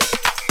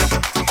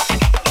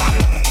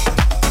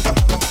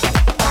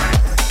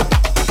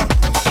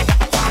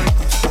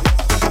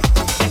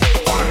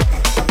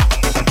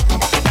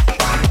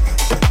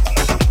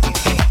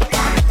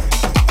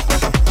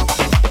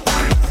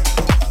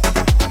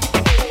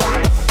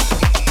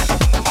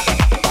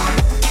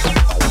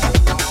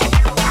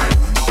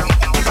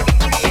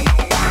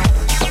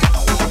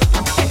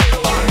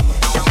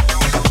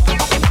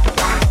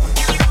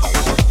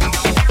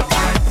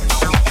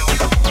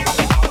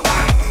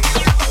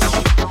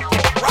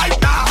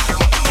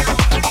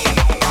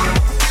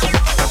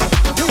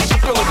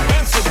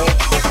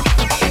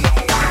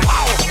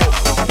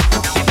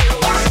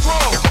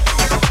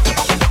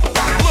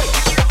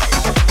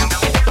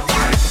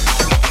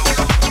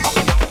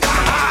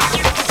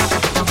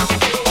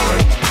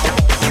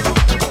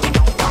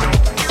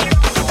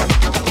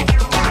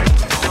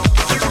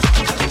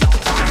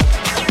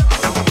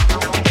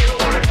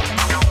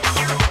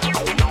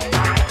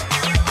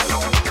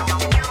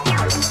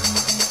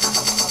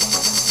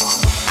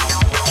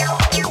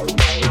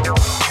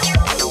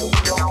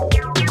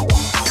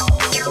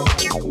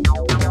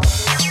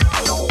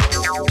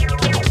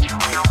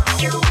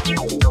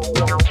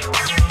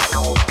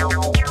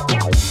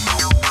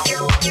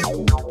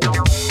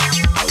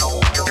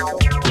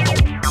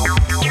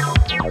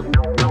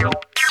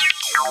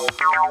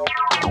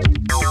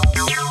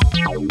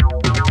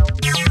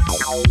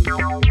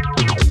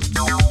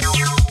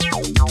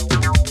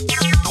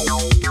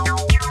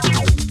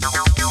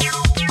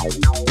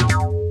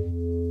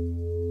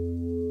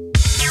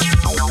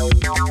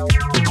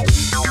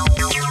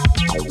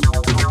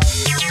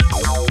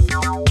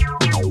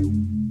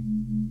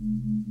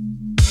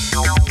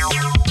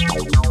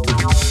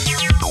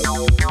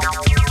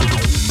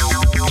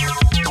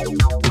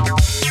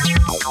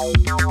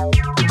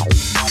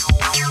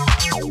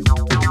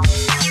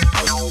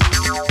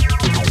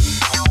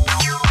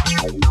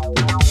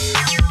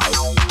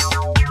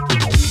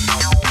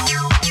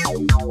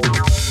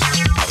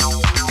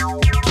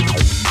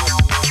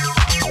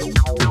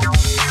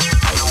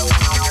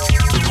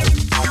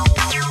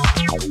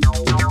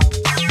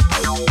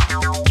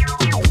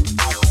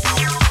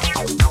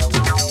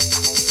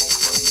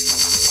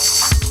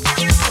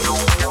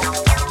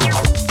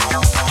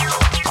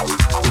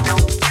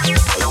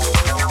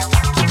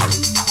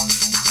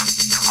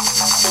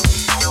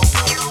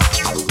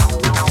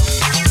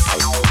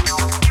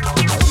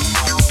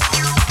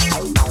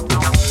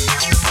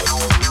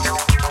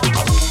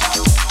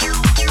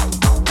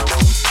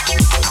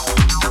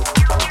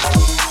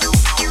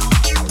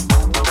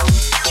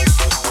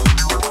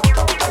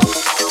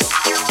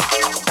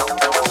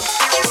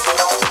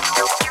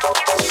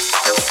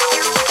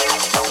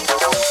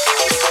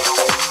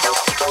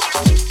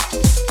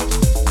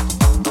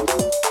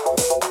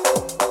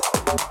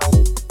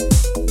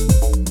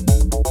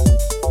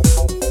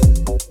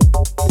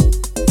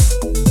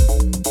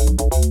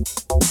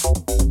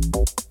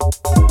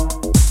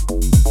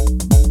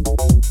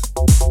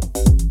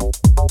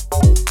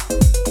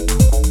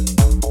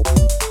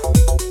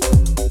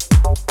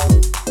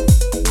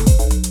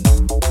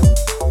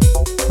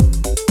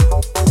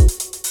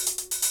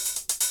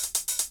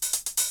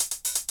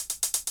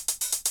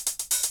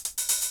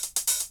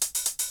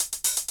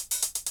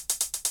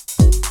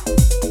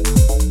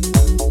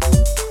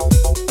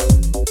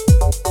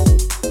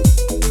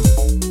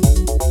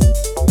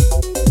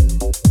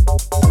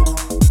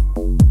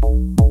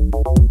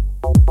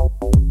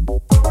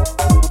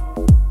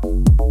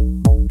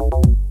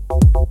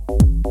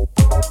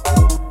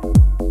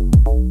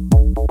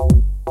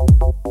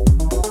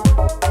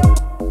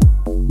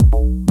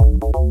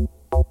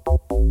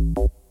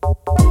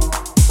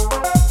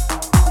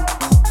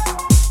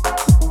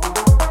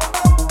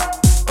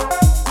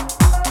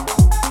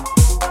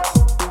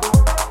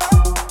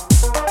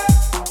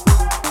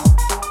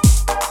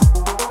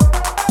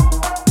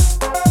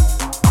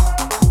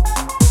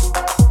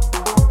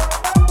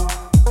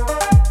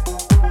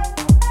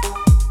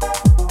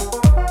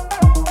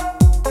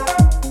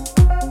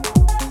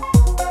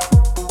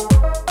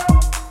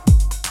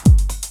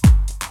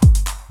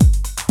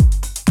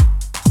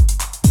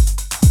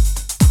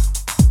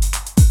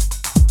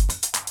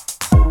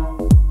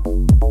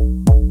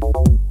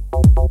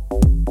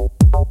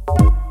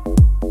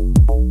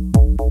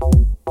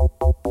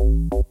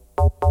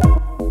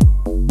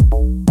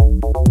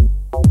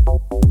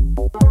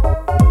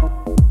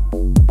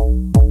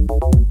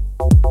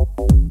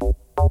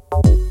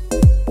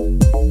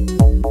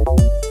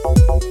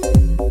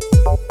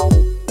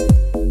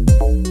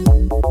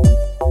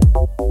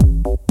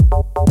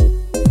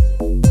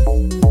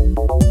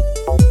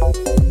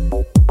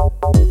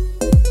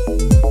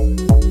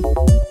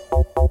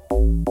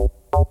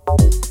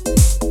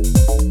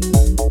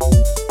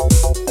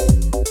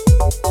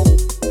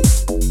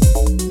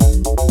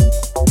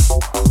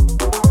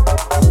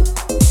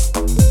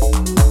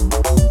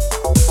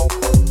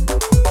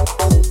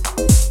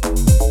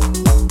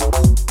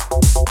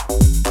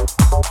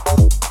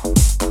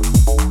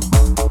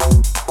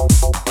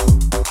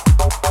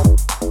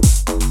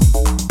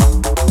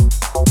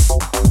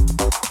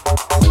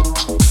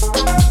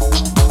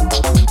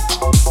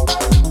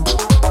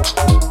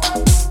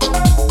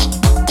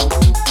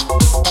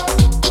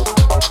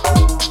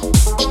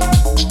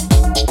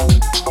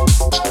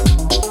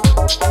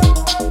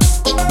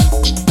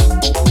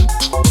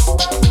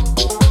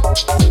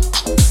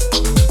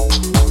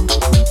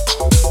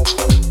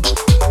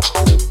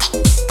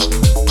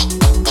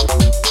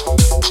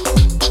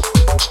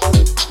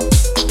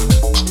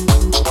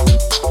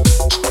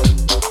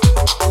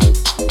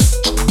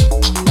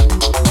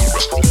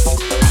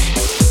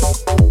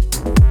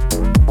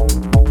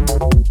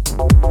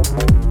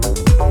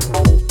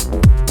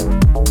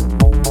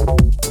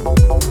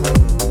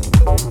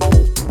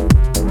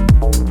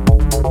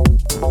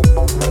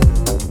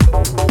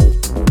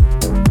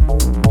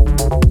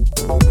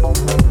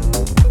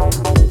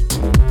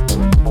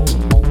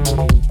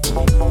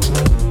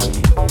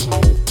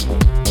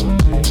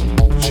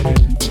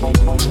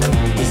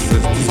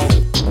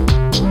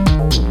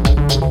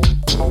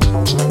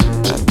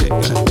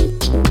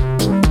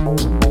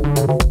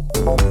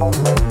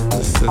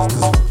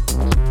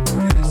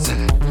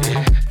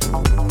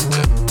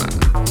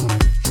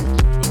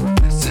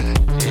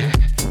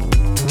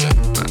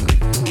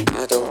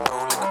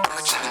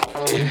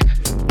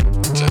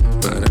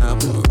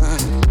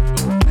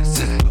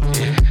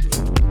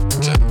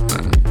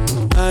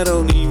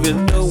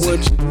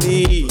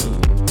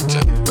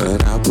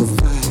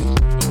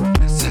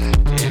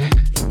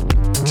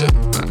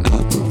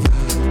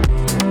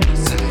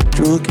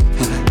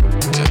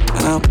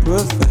 I'll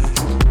provide.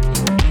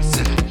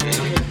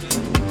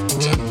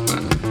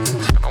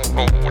 I don't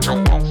know what you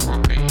want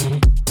from me,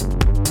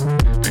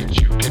 but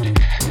you can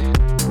have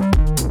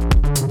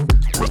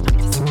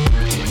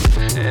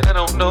it. And I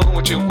don't know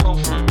what you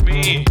want from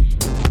me,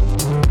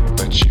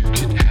 but you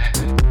can have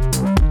it.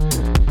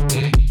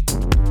 Hey.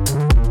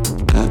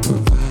 I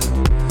provide.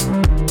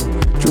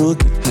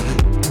 Drunk and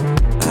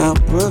high, I'll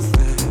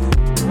provide.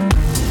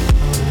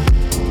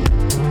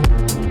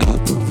 I'll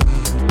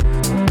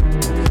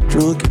provide.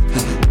 Drunk and high.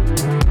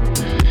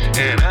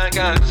 And I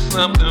got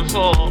something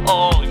for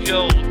all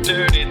your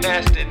dirty,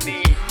 nasty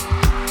needs.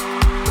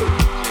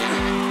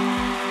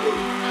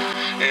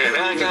 And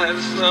I got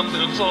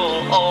something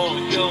for all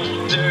your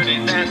dirty,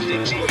 nasty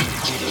needs.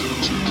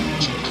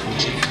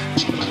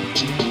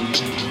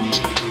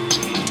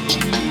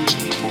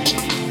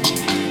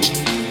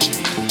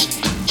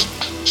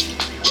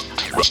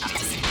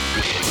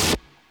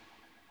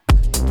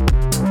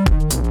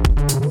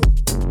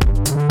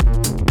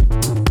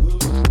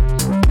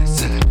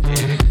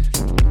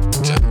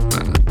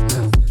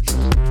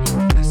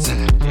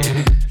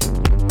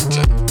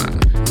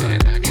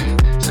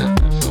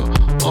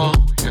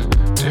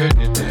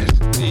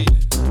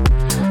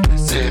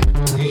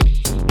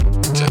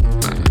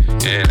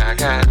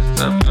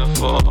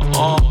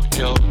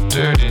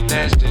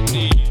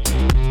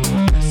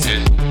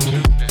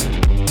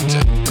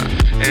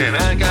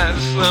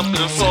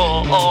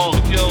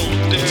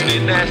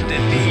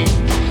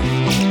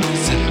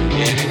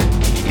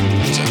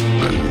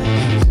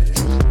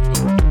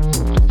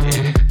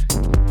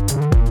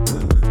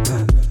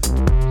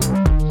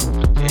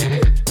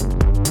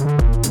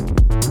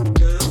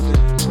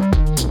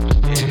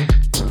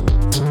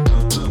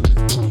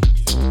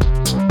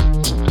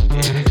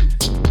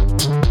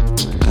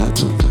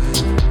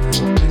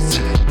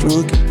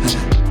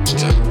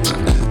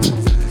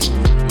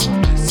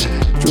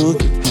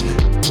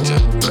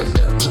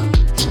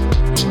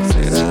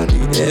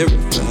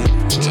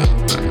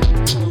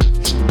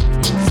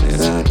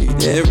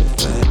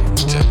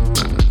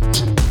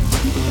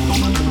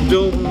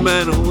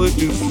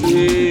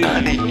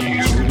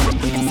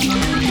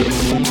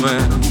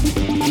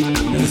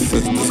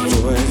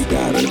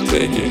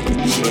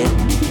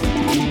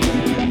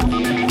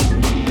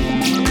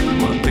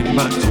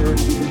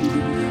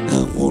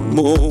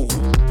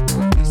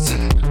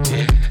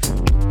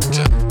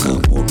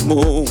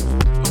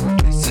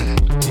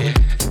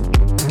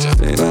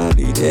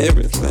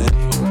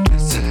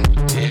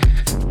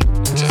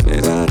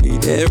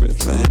 Everything.